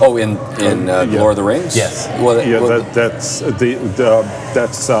 Oh, in Lord of the Rings. Yes. Well, That's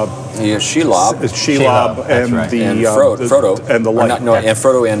Shelob. Shelob and right. the and Frodo and the light. and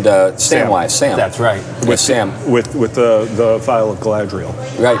Frodo and Samwise. Sam. That's right. With Sam. with the vial of Galadriel.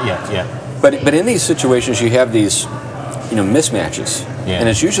 Right. Yeah. But in these situations, you have these, you know, mismatches, and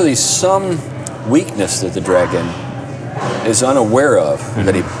it's usually some weakness that the dragon is unaware of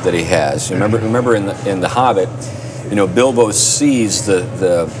that he has. You remember in the Hobbit, you know, Bilbo sees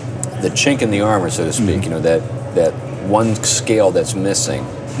the chink in the armor, so to speak. You know, that one scale that's missing,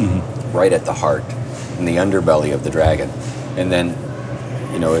 right at the heart, in the underbelly of the dragon, and then,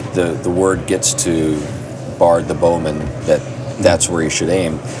 you know, the word gets to Bard the Bowman that that's where he should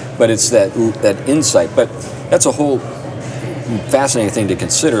aim. But it's that insight. But that's a whole fascinating thing to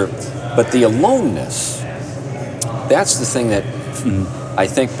consider. But the aloneness, that's the thing that I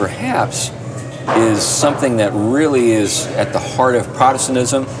think perhaps is something that really is at the heart of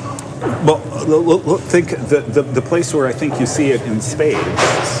Protestantism. Well, think the place where I think you see it in spades.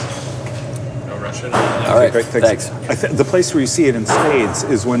 No Russian. All right, Great, thanks. The place where you see it in spades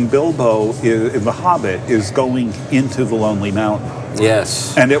is when Bilbo in The Hobbit is going into the Lonely Mountain.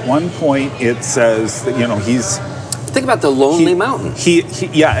 Yes. And at one point it says that, you know, Think about the Lonely Mountain.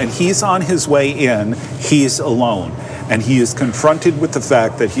 And he's on his way in. He's alone, and he is confronted with the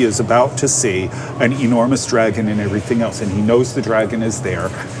fact that he is about to see an enormous dragon and everything else, and he knows the dragon is there.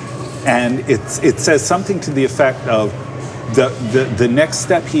 And it says something to the effect of the next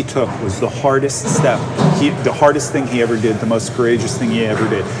step he took was the hardest step, the hardest thing he ever did, the most courageous thing he ever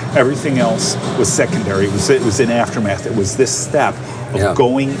did. Everything else was secondary. It was in aftermath. It was this step of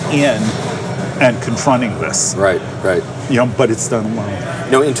going in and confronting this. Right. You know, but it's done alone.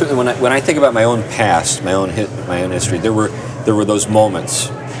 You know, when I think about my own past, my own history, there were those moments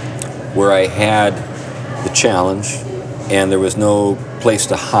where I had the challenge, and there was no place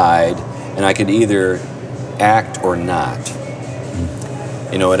to hide, and I could either act or not.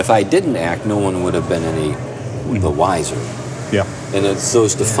 You know, and if I didn't act, no one would have been any the wiser. Yeah. And it's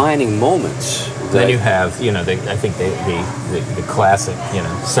those defining moments. Then you have, you know, I think the classic, you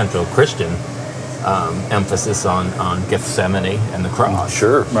know, central Christian emphasis on Gethsemane and the cross.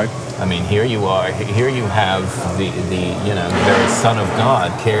 Sure. Right. I mean, here you are. Here you have the you know, the very Son of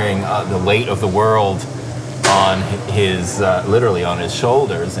God carrying the weight of the world on his literally on his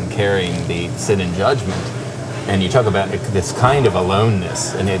shoulders and carrying the sin and judgment. And you talk about this kind of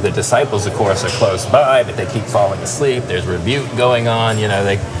aloneness. And the disciples, of course, are close by, but they keep falling asleep. There's rebuke going on. You know,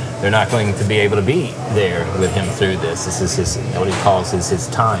 they're not going to be able to be there with him through this. This is what he calls his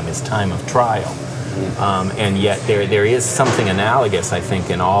time of trial. And yet there is something analogous, I think,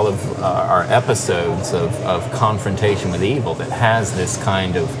 in all of our episodes of confrontation with evil that has this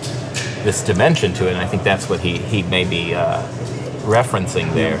kind of this dimension to it. And I think that's what he may be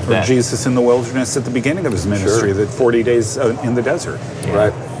referencing there. Or Jesus in the wilderness at the beginning of his ministry, that 40 days in the desert. Yeah.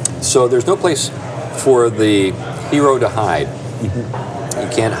 Right. So there's no place for the hero to hide. You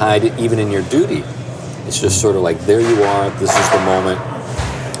can't hide it even in your duty. It's just sort of like, there you are, this is the moment.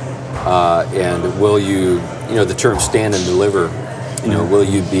 And will you, you know, the term stand and deliver, you know, will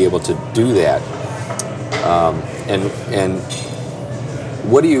you be able to do that? And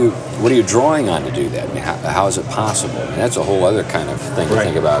what are you drawing on to do that? I mean, how is it possible? I mean, that's a whole other kind of thing to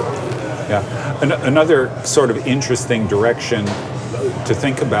think about. Yeah. Another sort of interesting direction to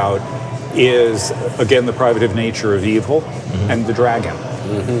think about is, again, the privative nature of evil and the dragon.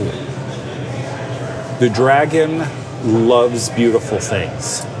 The dragon loves beautiful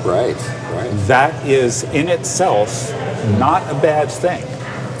things. Right. That is in itself not a bad thing.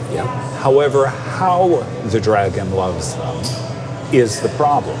 Yeah. However, how the dragon loves them is the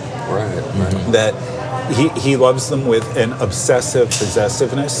problem. Right. That he loves them with an obsessive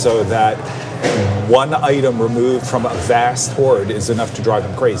possessiveness, so that one item removed from a vast hoard is enough to drive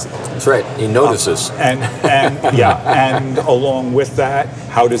him crazy. That's right. He notices. And along with that,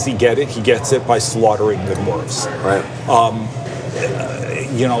 how does he get it? He gets it by slaughtering the dwarves. Right.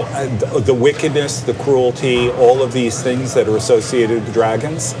 The wickedness, the cruelty, all of these things that are associated with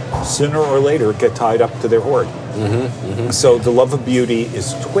dragons, sooner or later get tied up to their hoard. So the love of beauty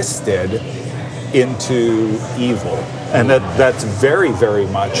is twisted into evil. And that's very, very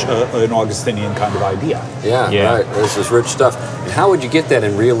much an Augustinian kind of idea. Yeah. Right. This is rich stuff. And how would you get that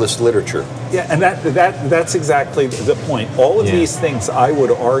in realist literature? Yeah, and that's exactly the point. All of these things, I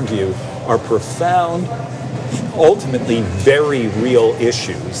would argue, are profound, ultimately very real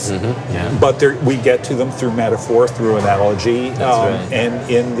issues. But we get to them through metaphor, through analogy, and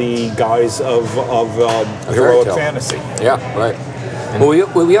in the guise of heroic fantasy. Yeah, right. Well,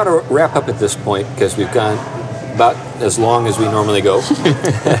 we ought to wrap up at this point because we've gone about as long as we normally go.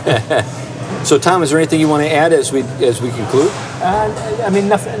 So, Tom, is there anything you want to add as we conclude? I mean,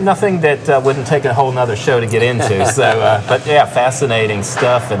 nothing that wouldn't take a whole nother show to get into. So, but yeah, fascinating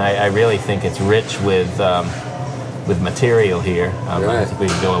stuff, and I really think it's rich with material here. I think we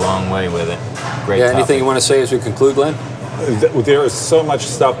can go a long way with it. Great. Yeah. Anything you want to say as we conclude, Glenn? There is so much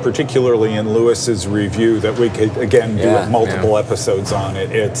stuff, particularly in Lewis's review, that we could again do multiple episodes on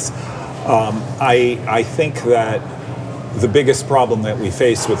it. It's I think that the biggest problem that we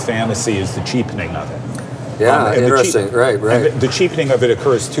face with fantasy is the cheapening of it. Yeah, interesting. Right. And the cheapening of it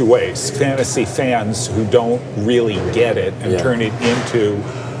occurs two ways. Fantasy fans who don't really get it and turn it into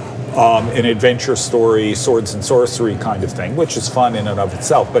an adventure story, swords and sorcery kind of thing, which is fun in and of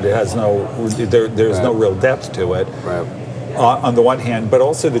itself, but it has there's no real depth to it. Right. On the one hand, but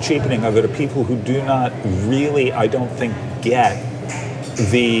also the cheapening of it of people who do not really, I don't think, get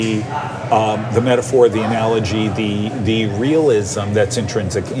the metaphor, the analogy, the realism that's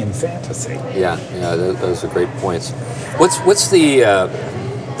intrinsic in fantasy. Yeah, those are great points. What's the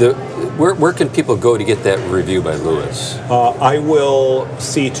where can people go to get that review by Lewis? I will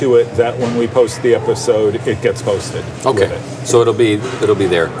see to it that when we post the episode, it gets posted. Okay, so it'll be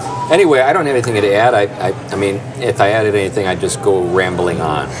there. Anyway, I don't have anything to add. I mean, if I added anything, I'd just go rambling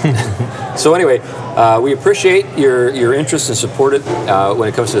on. So anyway, we appreciate your interest and support it when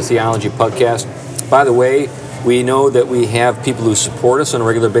it comes to the Theology Pugcast. By the way, we know that we have people who support us on a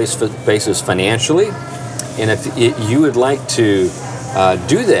regular basis financially, and if you would like to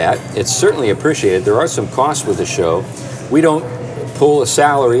do that, it's certainly appreciated. There are some costs with the show. We don't pull a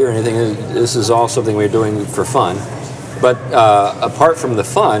salary or anything. This is all something we're doing for fun. But apart from the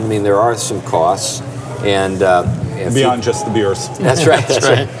fun, I mean, there are some costs, and beyond just the beers. That's right.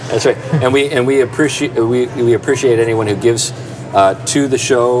 That's right. And we appreciate anyone who gives to the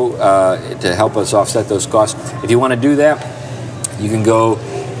show to help us offset those costs. If you want to do that, you can go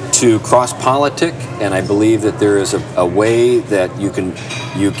to Cross Politic, and I believe that there is a way that you can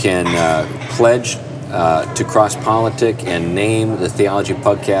pledge to Cross Politic and name the Theology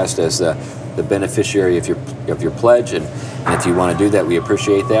Pugcast as the beneficiary of your pledge, and if you want to do that, we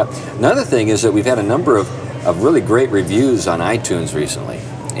appreciate that. Another thing is that we've had a number of really great reviews on iTunes recently,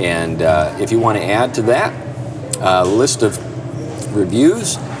 and if you want to add to that list of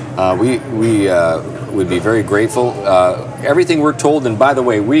reviews, we would be very grateful. Everything we're told, and by the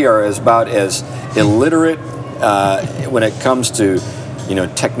way, we are about as illiterate when it comes to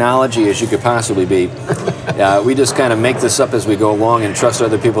technology as you could possibly be. We just kind of make this up as we go along and trust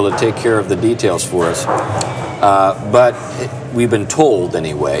other people to take care of the details for us. But we've been told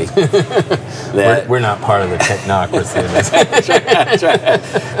anyway that we're not part of the technocracy. That's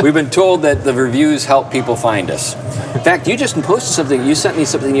right. We've been told that the reviews help people find us. In fact, you just posted something. You sent me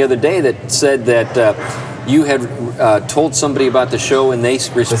something the other day that said that you had told somebody about the show and they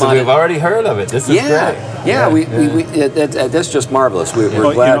responded. We've already heard of it. This is great. Yeah, that's just marvelous.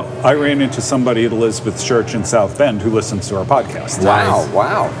 We're glad. I ran into somebody at Elizabeth Church in South Bend who listens to our podcast.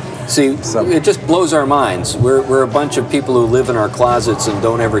 Wow. See, it just blows our minds. We're a bunch of people who live in our closets and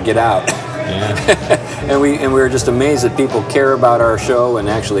don't ever get out. Yeah. and we're just amazed that people care about our show and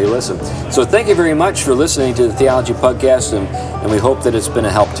actually listen. So thank you very much for listening to the Theology Pugcast, and we hope that it's been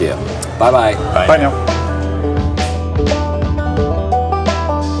a help to you. Bye-bye. Bye now.